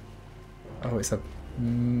 Oh, it's a...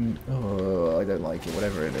 oh, I don't like it,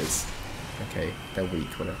 whatever it is. Okay, they're weak,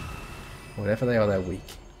 whatever. Whatever they are, they're weak.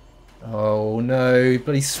 Oh no,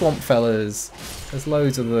 bloody swamp fellas. There's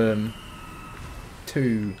loads of them.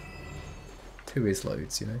 Two is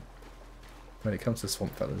loads, you know. When it comes to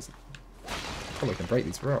swamp fellas. Oh, I can break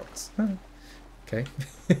these rocks. Okay.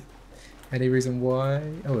 Any reason why?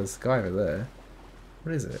 Oh, there's a guy over there.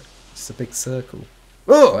 What is it? Just a big circle.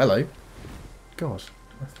 Oh, hello. God.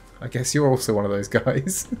 I guess you're also one of those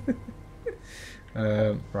guys.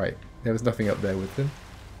 Right. There was nothing up there with them.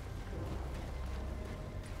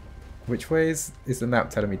 Which way is the map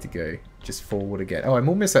telling me to go? Just forward again. Oh, I'm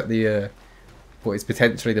almost at the what is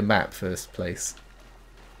potentially the map first place.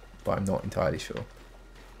 But I'm not entirely sure.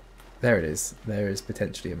 There it is. There is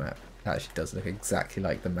potentially a map. That actually does look exactly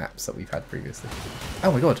like the maps that we've had previously.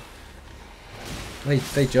 Oh my god.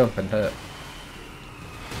 They jump and hurt.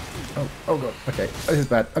 Oh god. Okay. This is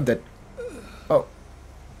bad. I'm dead. Oh.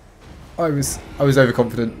 I was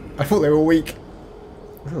overconfident. I thought they were weak.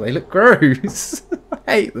 Oh, they look gross. I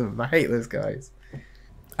hate them. I hate those guys.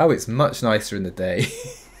 Oh, it's much nicer in the day.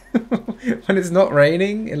 When it's not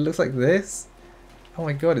raining, it looks like this. Oh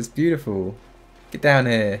my god, it's beautiful. Get down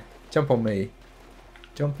here. Jump on me.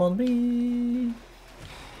 Jump on me.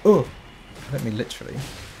 Oh, I don't mean literally.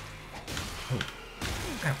 Oh.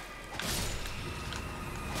 Ow.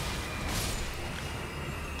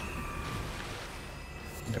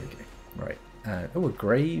 There we go. Right. Oh, a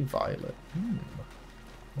grey violet.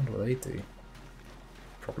 Wonder what they do.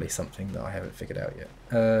 Probably something that I haven't figured out yet.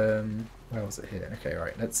 Where was it here? Okay,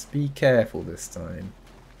 right. Let's be careful this time.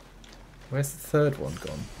 Where's the third one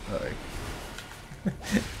gone? Uh-oh.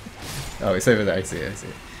 Oh, it's over there. I see it. I see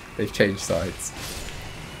it. They've changed sides.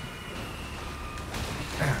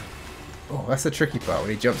 Oh, that's the tricky part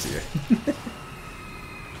when he jumps at you.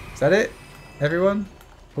 Is that it? Everyone?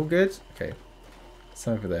 All good? Okay. It's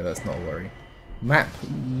over there. That's not a worry. Map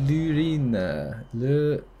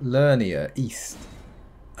Lernia East.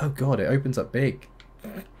 Oh god, it opens up big.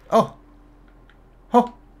 Oh!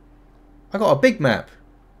 Oh! I got a big map!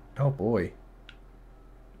 Oh boy.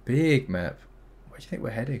 Big map. Where do you think we're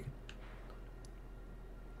heading?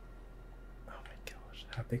 Oh my gosh,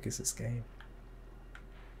 how big is this game?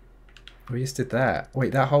 We just did that.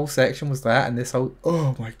 Wait, that whole section was that and this whole...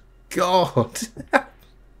 Oh my god! How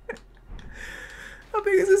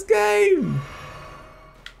big is this game?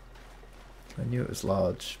 I knew it was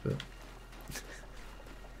large, but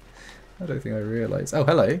I don't think I realised. Oh,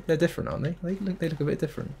 hello. They're different, aren't they? They look a bit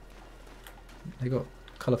different. They got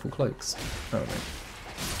colourful cloaks. Oh, no.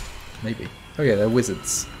 Maybe. Oh yeah, they're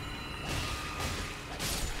wizards.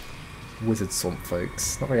 Wizard swamp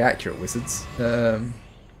folks. Not very accurate wizards.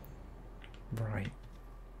 Right.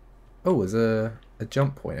 Oh, there's a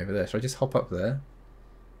jump point over there. Should I just hop up there?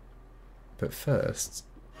 But first...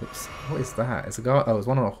 Oops. What is that? It's a guy... Oh, there's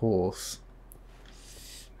one on a horse.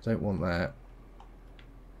 Don't want that.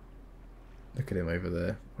 Look at him over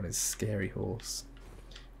there on his scary horse.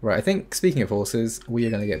 Right, I think, speaking of horses, we are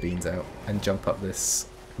going to get beans out and jump up this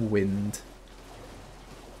wind.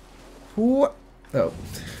 What? Oh.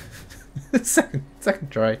 second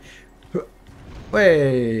try.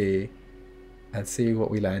 Way! And see what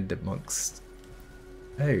we land amongst.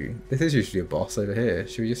 Oh, this is usually a boss over here.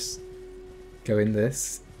 Should we just go in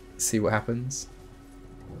this, see what happens?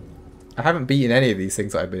 I haven't beaten any of these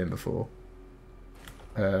things that I've been in before.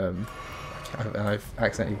 And I've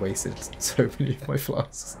accidentally wasted so many of my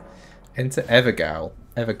flasks. Enter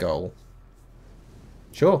Evergoal.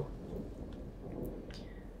 Sure.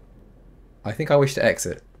 I think I wish to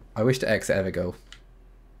exit. I wish to exit Evergoal.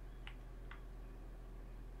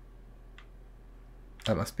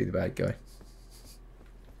 That must be the bad guy.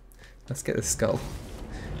 Let's get the skull.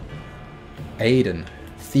 Aiden,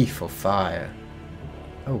 thief of fire.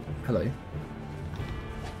 Oh, hello.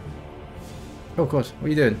 Oh god, what are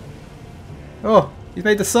you doing? Oh, he's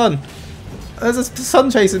made the sun. There's a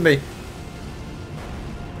sun chasing me.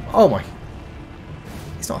 Oh my.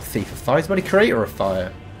 He's not a thief of fire, he's a bloody creator of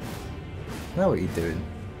fire. Now what are you doing?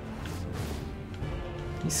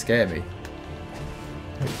 You scare me.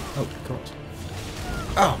 Oh god.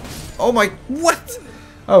 Oh, oh my, what?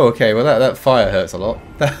 Oh, okay, well that fire hurts a lot.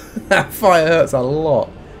 That fire hurts a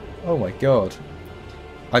lot. Oh my god.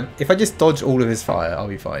 If I just dodge all of his fire, I'll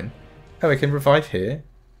be fine. Oh, I can revive here.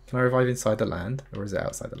 Can I revive inside the land? Or is it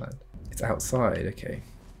outside the land? It's outside, okay.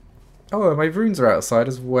 Oh, my runes are outside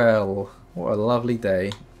as well. What a lovely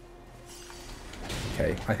day.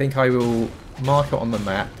 Okay, I think I will mark it on the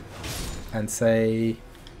map and say,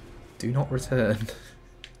 do not return.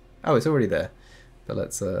 Oh, it's already there. But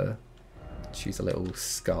let's choose a little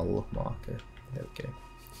skull marker. There we go.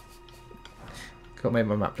 Got to make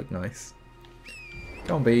my map look nice.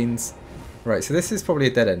 Come on, beans. Right, so this is probably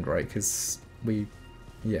a dead end, right? Because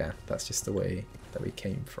yeah, that's just the way that we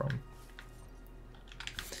came from.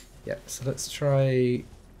 Yep, so let's try...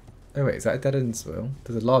 Oh wait, is that a dead end as well?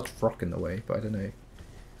 There's a large rock in the way, but I don't know.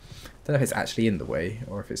 I don't know if it's actually in the way,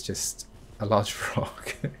 or if it's just a large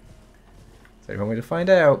rock. So if I'm going to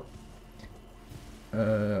find out,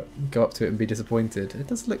 go up to it and be disappointed. It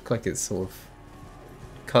does look like it's sort of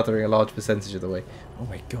covering a large percentage of the way. Oh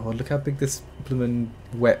my god, look how big this bloomin'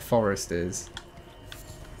 wet forest is.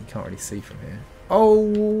 You can't really see from here.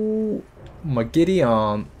 Oh my giddy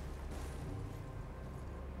aunt.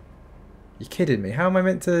 You kidding me? How am I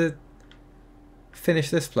meant to finish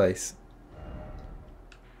this place?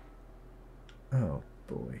 Oh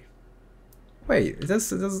boy. Wait, it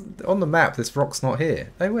does, on the map this rock's not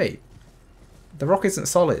here. Oh wait. The rock isn't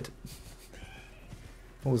solid.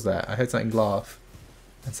 What was that? I heard something laugh.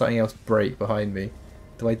 And something else break behind me.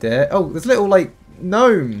 Do I dare? Oh, there's little like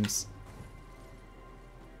gnomes.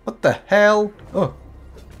 What the hell? Oh.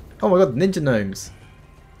 Oh my god, ninja gnomes.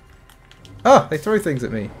 Ah, they throw things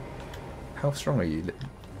at me. How strong are you?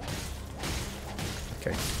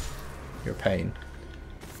 Okay. You're a pain.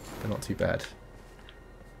 But not too bad.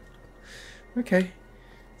 Okay.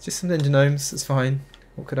 It's just some ninja gnomes. It's fine.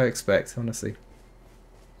 What could I expect, honestly?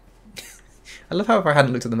 I love how if I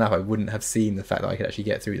hadn't looked at the map, I wouldn't have seen the fact that I could actually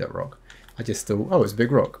get through that rock. I just thought, oh, it's a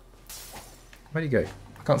big rock. Where'd he go?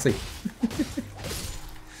 I can't see.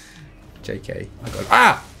 JK. I got...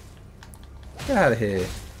 Ah! Get out of here.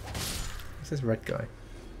 What's this red guy?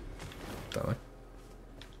 Don't know.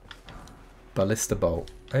 Ballista bolt.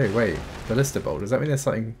 Oh wait, ballista bolt. Does that mean there's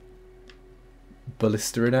something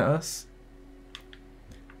ballistering at us?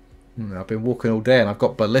 I've been walking all day and I've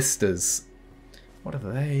got ballistas. What are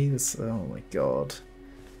they? Oh my god.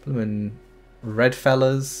 Bloomin' red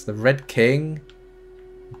fellas. The Red King.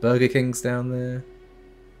 Burger King's down there.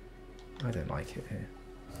 I don't like it here.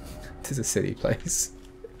 It is a city place.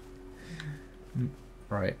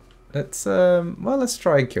 Right. Let's let's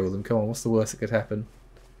try and kill them. Come on, what's the worst that could happen?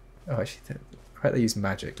 Oh, actually, I bet they use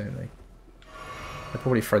magic, don't they? They're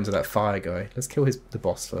probably friends with that fire guy. Let's kill the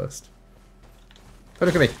boss first. Oh,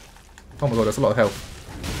 look at me! Oh my god, that's a lot of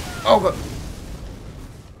health. Oh god!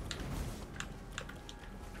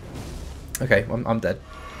 Okay, I'm dead.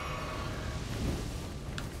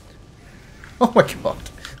 Oh my god!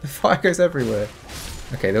 The fire goes everywhere.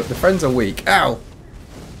 Okay, the friends are weak. Ow!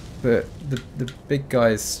 The big guy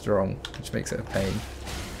is strong, which makes it a pain.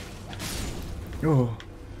 Oh,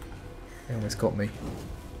 he almost got me.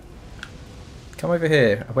 Come over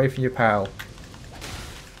here, away from your pal.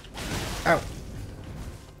 Ow!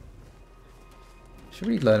 Should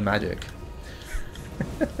we learn magic?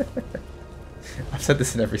 I've said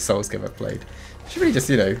this in every Souls game I've played. Should we just,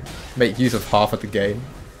 you know, make use of half of the game?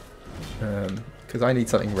 Because I need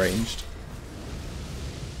something ranged.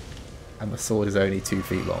 And the sword is only 2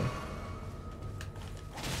 feet long.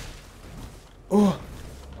 Oh!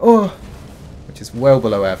 Oh! Which is well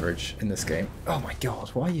below average in this game. Oh my god,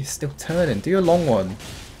 why are you still turning? Do a long one.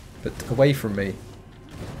 But away from me.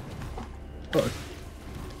 Oh.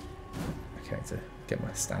 Okay, to get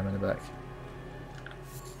my stamina back.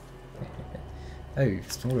 Oh,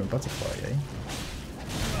 smaller than butterfly, eh?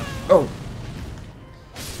 Oh!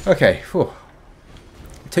 Okay, whew.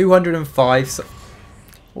 205.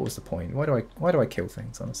 What was the point? Why do I kill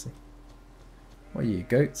things, honestly? What are you,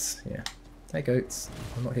 goats? Yeah. Hey, goats.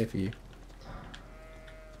 I'm not here for you.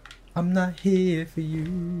 I'm not here for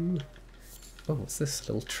you. Oh, what's this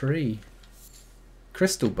little tree?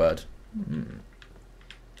 Crystal bud.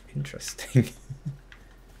 Interesting.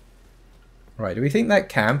 Right, do we think that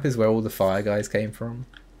camp is where all the fire guys came from?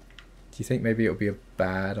 Do you think maybe it would be a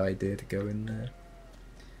bad idea to go in there?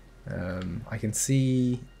 I can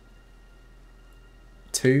see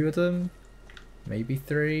 2 of them, maybe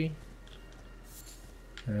 3.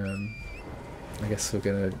 I guess we're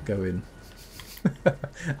gonna go in.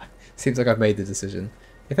 Seems like I've made the decision.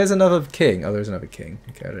 If there's another king, oh, there's another king.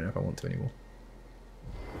 Okay, I don't know if I want to anymore.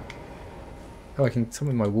 Oh, I can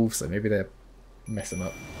summon my wolves though. Maybe they're mess them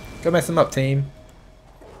up. Go mess them up, team.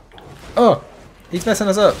 Oh, he's messing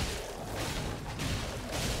us up.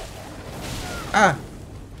 Ah,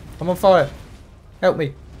 I'm on fire. Help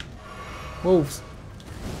me, wolves.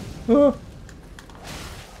 Oh.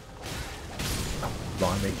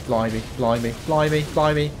 Blimey, blimey, blimey, blimey,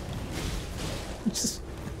 blimey. Just,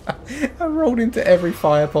 I rolled into every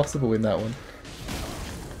fire possible in that one.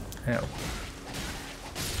 Ow.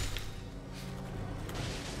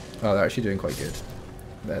 Oh, they're actually doing quite good.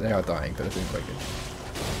 They are dying, but they're doing quite good.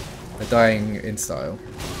 They're dying in style,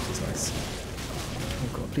 which is nice. Oh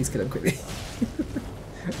god, please kill him quickly.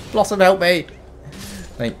 Blossom, help me!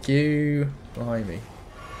 Thank you. Blimey.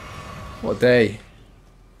 What a day.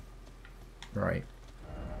 Right.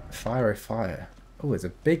 Fire, oh fire. Oh, there's a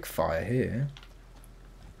big fire here.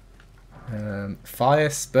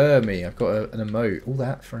 Fire spur me. I've got an emote. All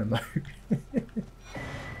that for an emote.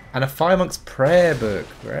 And a Fire Monk's Prayer book.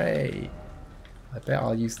 Great. I bet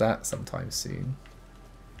I'll use that sometime soon.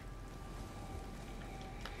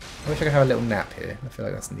 I wish I could have a little nap here. I feel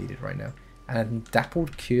like that's needed right now. And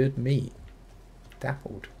dappled cured meat.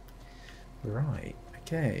 Dappled. Right.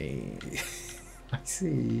 Okay. I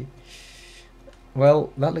see.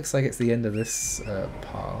 Well, that looks like it's the end of this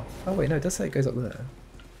path. Oh wait, no, it does say it goes up there.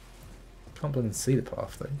 Can't bloody see the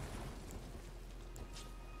path though.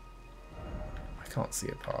 I can't see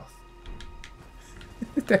a path.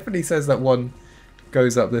 It definitely says that one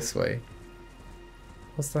goes up this way.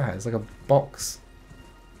 What's that? It's like a box.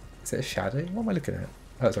 Is it a shadow? What am I looking at?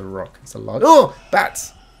 Oh, it's a rock. It's a large... Oh!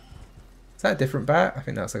 Bats! Is that a different bat? I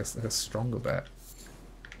think that's like a stronger bat.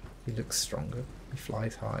 He looks stronger. He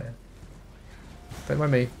flies higher. Don't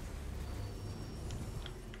mind me.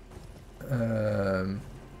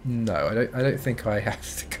 No, I don't think I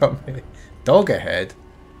have to come here. Dog ahead?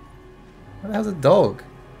 What the hell's a dog?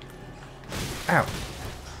 Ow.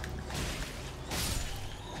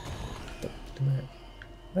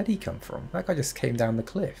 Where'd he come from? That guy just came down the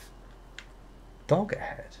cliff. Dog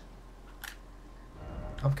ahead?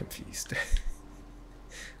 I'm confused.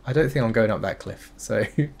 I don't think I'm going up that cliff, so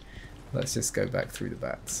let's just go back through the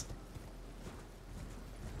bats.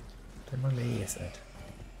 Don't mind me, I said.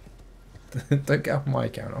 Don't get off my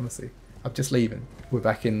account, honestly. I'm just leaving. We're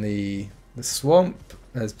back in the swamp.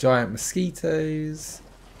 There's giant mosquitoes.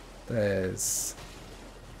 There's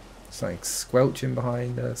something squelching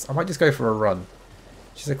behind us. I might just go for a run.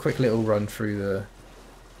 Just a quick little run through the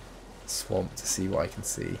swamp to see what I can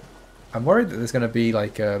see. I'm worried that there's going to be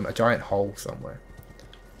like a giant hole somewhere.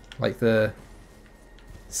 Like the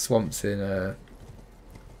swamps in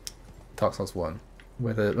Dark Souls 1.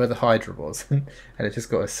 Where the Hydra was, and it just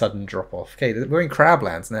got a sudden drop off. Okay, we're in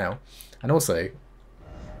Crablands now, and also,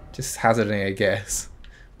 just hazarding a guess,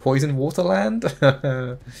 Poison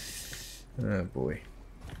Waterland. Oh boy,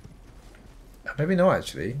 maybe not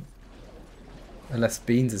actually. Unless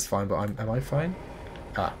Beans is fine, but am I fine?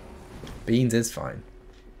 Ah, Beans is fine.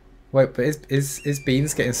 Wait, but is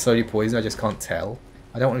Beans getting slowly poisoned? I just can't tell.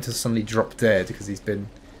 I don't want him to suddenly drop dead because he's been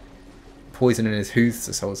poisoning his hooves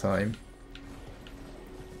this whole time.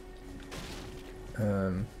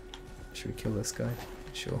 Should we kill this guy?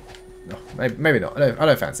 Sure. No, maybe not. I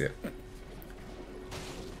don't fancy it.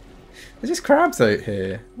 There's just crabs out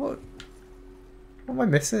here. What am I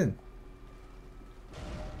missing?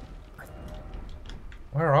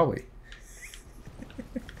 Where are we?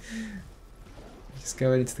 Just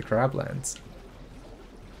going into the Crablands.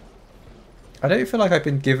 I don't feel like I've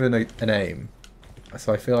been given a name,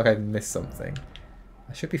 so I feel like I've missed something.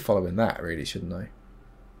 I should be following that, really, shouldn't I?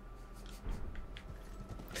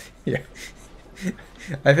 Yeah.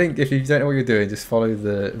 I think if you don't know what you're doing, just follow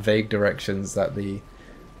the vague directions that the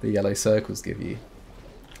yellow circles give you.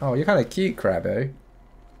 Oh, you're kind of cute, Crabbo.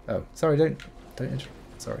 Oh, sorry, don't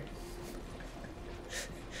sorry.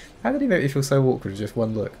 How did he make me feel so awkward with just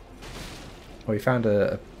one look? Oh, he found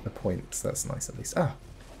a point, so that's nice at least. Ah,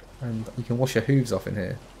 and you can wash your hooves off in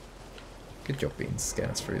here. Good job, Beans,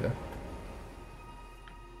 getting us through there.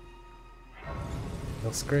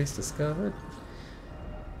 Lost Grace discovered.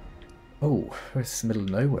 Oh, it's the middle of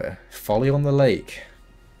nowhere. Folly on the Lake.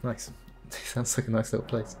 Nice. Sounds like a nice little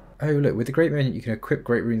place. Oh, look, with the Great Menu, you can equip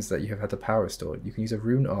great runes that you have had the power restored. You can use a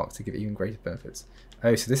rune arc to give even greater benefits.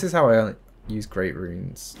 Oh, so this is how I use great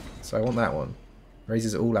runes. So I want that one.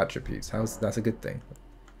 Raises all attributes. That's a good thing.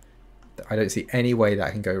 I don't see any way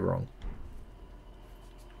that can go wrong.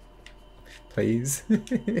 Please.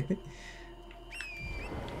 I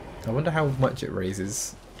wonder how much it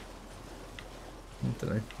raises. I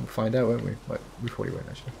don't know. We'll find out, won't we? Well, we probably won't,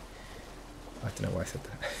 actually. I don't know why I said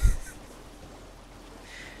that.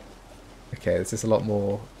 Okay, there's just a lot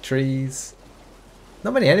more trees.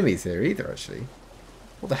 Not many enemies here either, actually.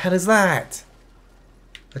 What the hell is that?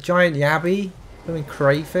 A giant yabby? I mean,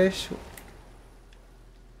 crayfish?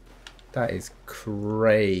 That is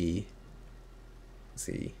crazy.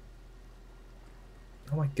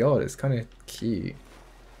 Oh my god, it's kind of cute.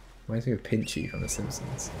 Reminds me of Pinchy from The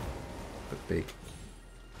Simpsons. But big.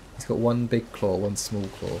 He's got one big claw, one small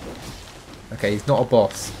claw. Okay, he's not a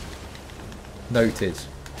boss. Noted.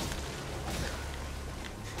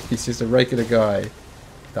 He's just a regular guy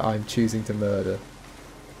that I'm choosing to murder.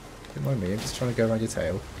 Don't mind me, I'm just trying to go around your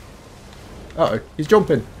tail. Uh-oh, he's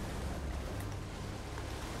jumping!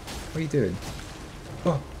 What are you doing?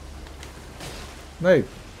 Oh! No!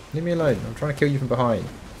 Leave me alone, I'm trying to kill you from behind.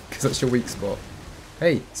 Because that's your weak spot.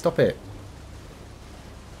 Hey, stop it!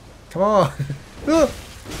 Come on!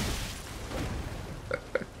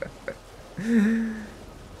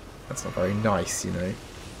 That's not very nice, you know.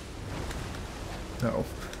 Oh,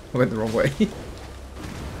 I went the wrong way.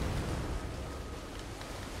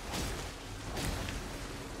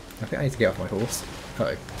 I think I need to get off my horse.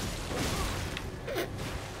 Uh-oh.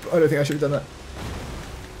 I don't think I should have done that.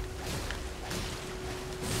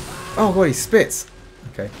 Oh god, he spits!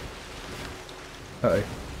 Okay. Uh-oh.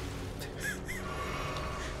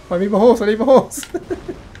 I need my horse, I need my horse!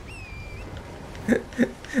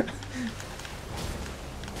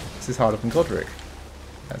 This is harder than Godrick.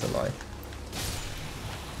 That's a lie.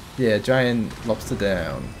 Yeah, giant lobster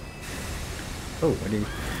down. Oh, I need...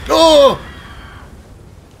 Oh!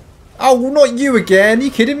 Oh, not you again! Are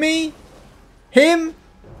you kidding me? Him?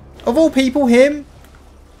 Of all people, him?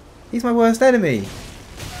 He's my worst enemy.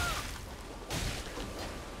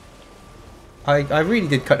 I really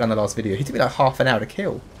did cut down the last video. He took me like half an hour to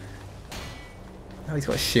kill. Oh, he's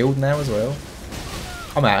got a shield now as well.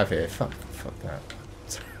 I'm out of here. Fuck that.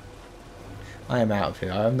 I am out of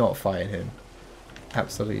here. I am not fighting him.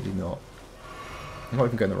 Absolutely not. I'm not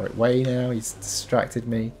even going the right way now. He's distracted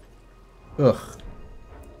me. Ugh.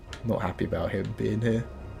 I'm not happy about him being here.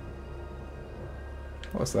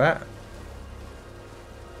 What's that?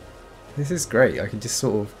 This is great. I can just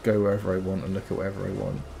sort of go wherever I want and look at whatever I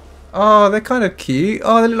want. Oh, they're kind of cute.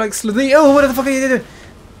 Oh, they look like Slovene. Oh, what the fuck are you doing?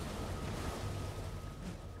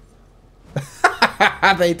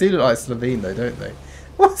 They do look like Slovene though, don't they?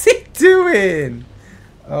 What's he doing?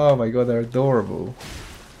 Oh my god, they're adorable.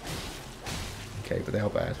 Okay, but they are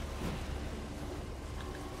bad.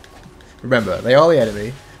 Remember, they are the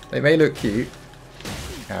enemy. They may look cute.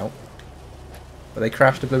 Ow. But they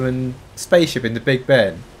crashed a blooming spaceship into Big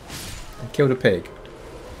Ben and killed a pig.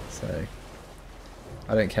 So,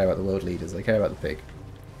 I don't care about the world leaders, I care about the pig.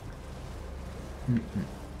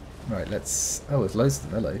 Right, let's... Oh, there's loads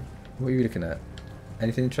of them, hello. What are you looking at?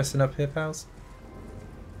 Anything interesting up here, pals?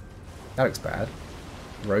 That looks bad.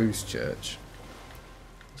 Rose Church.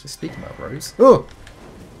 Just speaking about Rose. Oh!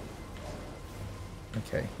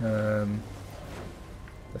 Okay, they're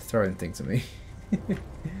throwing things at me.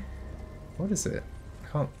 What is it? I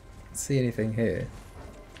can't see anything here.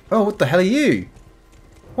 Oh, what the hell are you?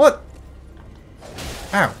 What?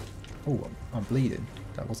 Ow. Oh, I'm bleeding.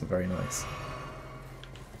 That wasn't very nice.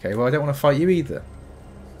 Okay, well I don't want to fight you either.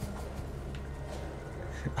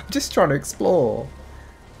 I'm just trying to explore.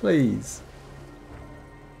 Please.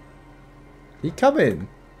 Are you coming?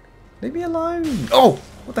 Leave me alone. Oh!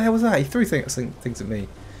 What the hell was that? He threw things at me.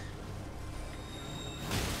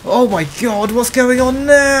 Oh my god, what's going on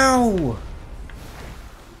now?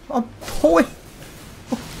 I'm point.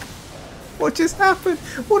 What just happened?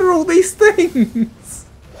 What are all these things?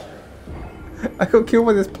 I got killed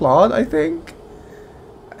by this plant, I think.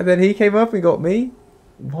 And then he came up and got me.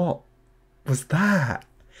 What was that?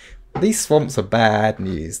 These swamps are bad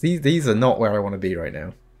news. These are not where I want to be right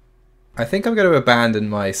now. I think I'm going to abandon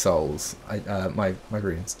my souls. My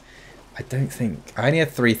runes. I don't think... I only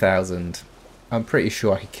had 3,000. I'm pretty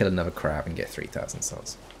sure I could kill another crab and get 3,000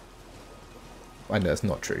 souls. I know that's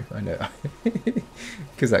not true. I know.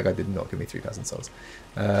 Because that guy did not give me 3,000 souls.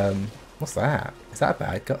 What's that? Is that a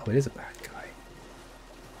bad guy? Oh, it is a bad guy.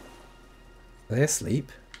 Are they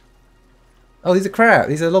asleep? Oh, these are crab.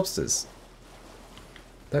 These are lobsters.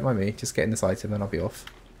 Don't mind me. Just getting this item and I'll be off.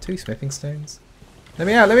 2 smithing stones. Let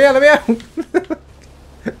me out! Let me out! Let me out!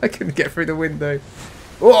 I couldn't get through the window.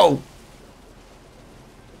 Whoa!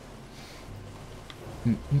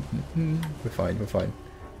 We're fine. We're fine.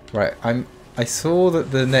 Right. I saw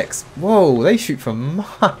that the next... Whoa! They shoot for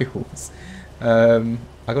miles. I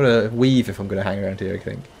gotta weave if I'm gonna hang around here, I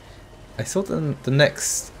think. I saw that the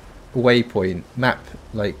next waypoint map,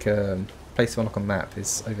 like place to unlock a map,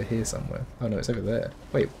 is over here somewhere. Oh no, it's over there.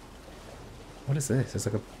 Wait. What is this? It's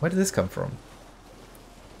like a... Where did this come from?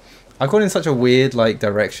 I've gone in such a weird like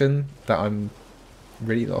direction that I'm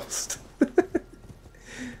really lost.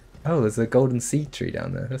 Oh, there's a golden seed tree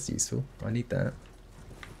down there. That's useful. I need that.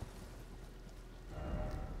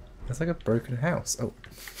 There's like a broken house. Oh.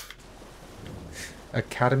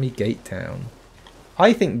 Academy Gate Town.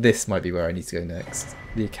 I think this might be where I need to go next.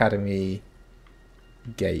 The Academy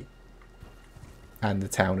Gate. And the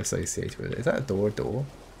town associated with it. Is that a door?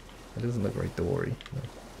 It doesn't look very doory. No.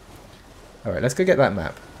 Alright, let's go get that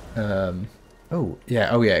map. Oh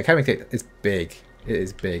yeah, Academy Gate is big. It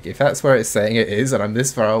is big. If that's where it's saying it is, and I'm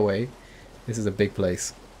this far away, this is a big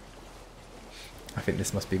place. I think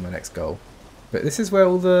this must be my next goal. But this is where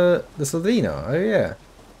all the Slovene are. Oh yeah.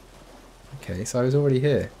 Okay, so I was already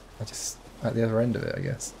here. I just at the other end of it, I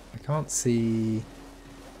guess. I can't see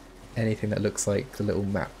anything that looks like the little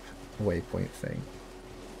map waypoint thing.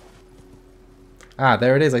 Ah,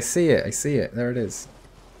 there it is. I see it. I see it. There it is.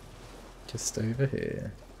 Just over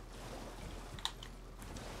here.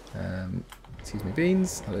 Excuse me,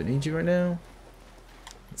 beans. I don't need you right now.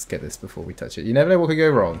 Let's get this before we touch it. You never know what could go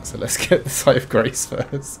wrong, so let's get the Site of Grace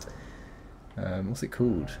first. What's it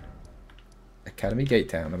called? Academy Gate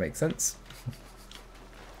Town. That makes sense.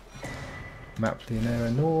 Map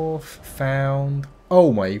Leonera North. Found.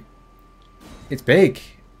 Oh my. It's big.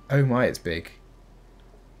 Oh my, it's big.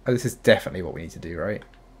 Oh, this is definitely what we need to do, right?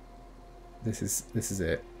 This is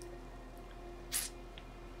it.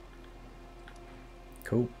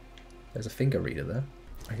 Cool. There's a finger reader there.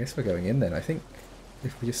 I guess we're going in then. I think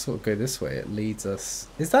if we just sort of go this way, it leads us...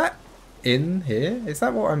 Is that in here? Is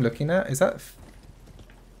that what I'm looking at? Is that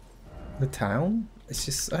the town? It's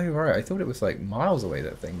just... Oh, right. I thought it was like miles away,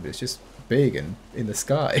 that thing, but it's just big and in the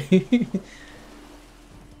sky.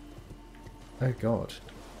 Oh, God.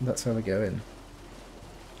 That's where we go in.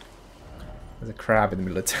 There's a crab in the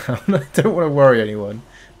middle of town. I don't want to worry anyone,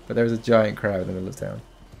 but there's a giant crab in the middle of town.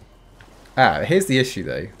 Ah, here's the issue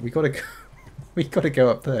though. We gotta go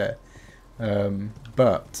up there.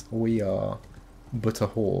 But we are but a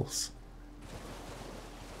horse.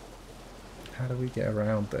 How do we get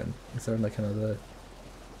around then? Is there like another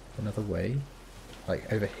way?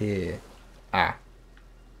 Like over here. Ah.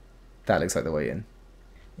 That looks like the way in.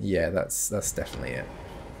 Yeah, that's definitely it.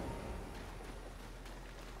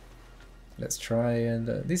 Let's try and...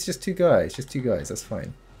 these are just two guys. That's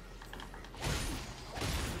fine.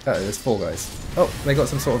 Oh, there's 4 guys. Oh, they got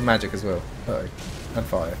some sort of magic as well. Uh-oh. And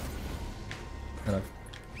fire. And I've...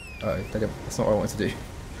 Uh-oh, that's not what I wanted to do.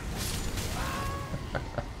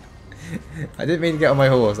 I didn't mean to get on my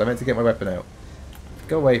horse. I meant to get my weapon out.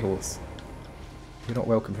 Go away, horse. You're not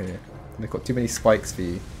welcome here. They've got too many spikes for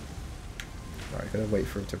you. Right, gotta wait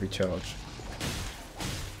for him to recharge.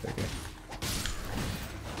 There we go.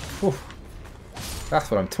 Oof. That's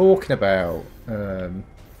what I'm talking about. I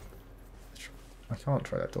can't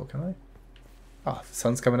try that door, can I? Ah, the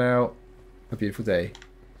sun's coming out. A beautiful day.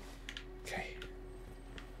 Okay.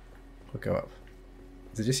 We'll go up.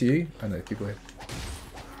 Is it just you? I know, people here.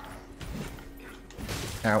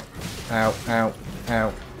 Ow. Ow. Ow.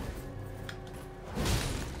 Ow.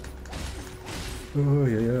 Oh,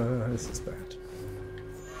 yeah. This is bad.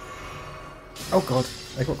 Oh, God.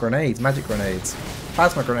 I got grenades. Magic grenades.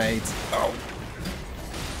 Plasma grenades. Oh.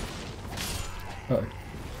 Uh-oh.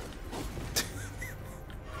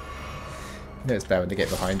 You know it's bad when they get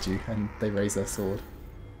behind you and they raise their sword.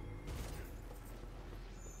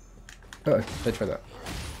 Uh-oh, don't try that.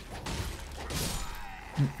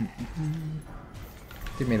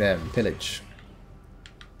 Give me them. Pillage.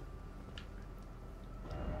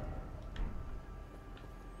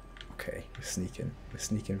 Okay, we're sneaking. We're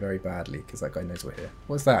sneaking very badly because that guy knows we're here.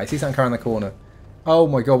 What's that? I see something around the corner. Oh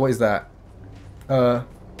my god, what is that? Ow.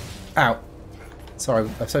 Sorry,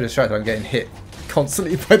 I'm so distracted I'm getting hit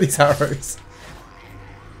constantly by these arrows.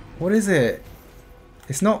 What is it?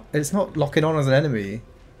 It's not locking on as an enemy.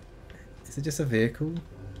 Is it just a vehicle?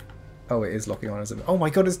 Oh, it is locking on as a... Oh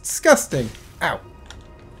my god, it's disgusting! Ow!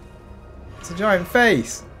 It's a giant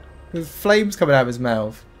face! With flames coming out of his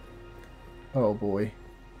mouth. Oh boy.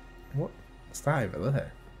 What's that over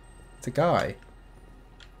there? It's a guy.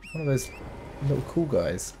 One of those little cool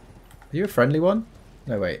guys. Are you a friendly one?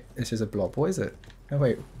 No, wait. It's just a blob. What is it? Oh,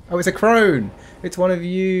 wait. Oh, it's a crone! It's one of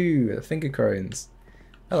you! The finger crones.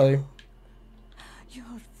 Hello. Your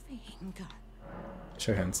finger.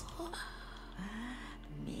 Show hands.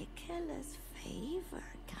 Michaela's favor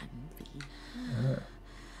can be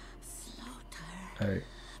slaughtered. Oh.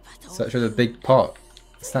 Search for the big pot.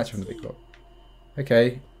 Snatch it from the big pot.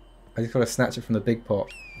 Okay. I just gotta snatch it from the big pot.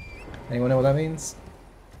 Anyone know what that means?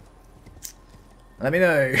 Let me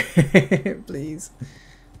know! Please.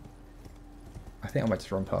 I think I might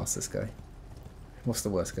just run past this guy. What's the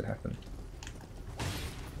worst that could happen?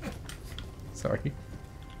 Sorry.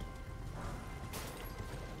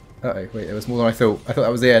 Uh-oh, wait, there was more than I thought. I thought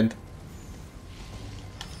that was the end.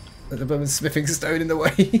 There's a bit of a smithing stone in the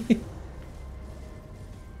way.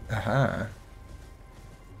 Aha.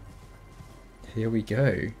 Here we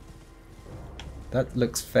go. That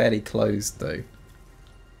looks fairly closed though.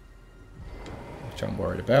 which I'm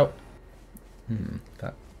worried about.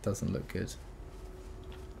 That doesn't look good.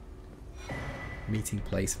 Meeting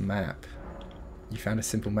place map. You found a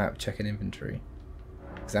simple map. Check an inventory.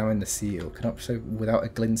 Examine the seal. Cannot show without a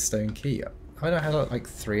glintstone key. I don't have like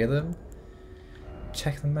 3 of them.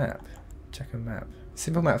 Check the map. Check a map.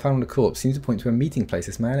 Simple map found on the corpse seems to point to a meeting place.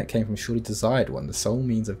 This man it came from surely desired one. The sole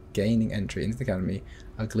means of gaining entry into the academy.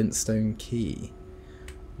 A glintstone key.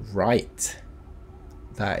 Right.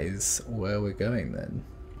 That is where we're going then.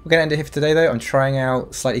 We're going to end it here for today though. I'm trying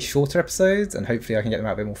out slightly shorter episodes and hopefully I can get them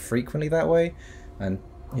out a bit more frequently that way. And,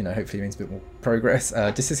 you know, hopefully it means a bit more progress.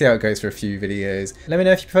 Just to see how it goes for a few videos. Let me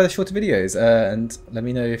know if you prefer the shorter videos and let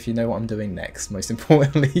me know if you know what I'm doing next, most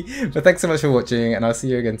importantly. But thanks so much for watching and I'll see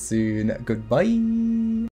you again soon. Goodbye!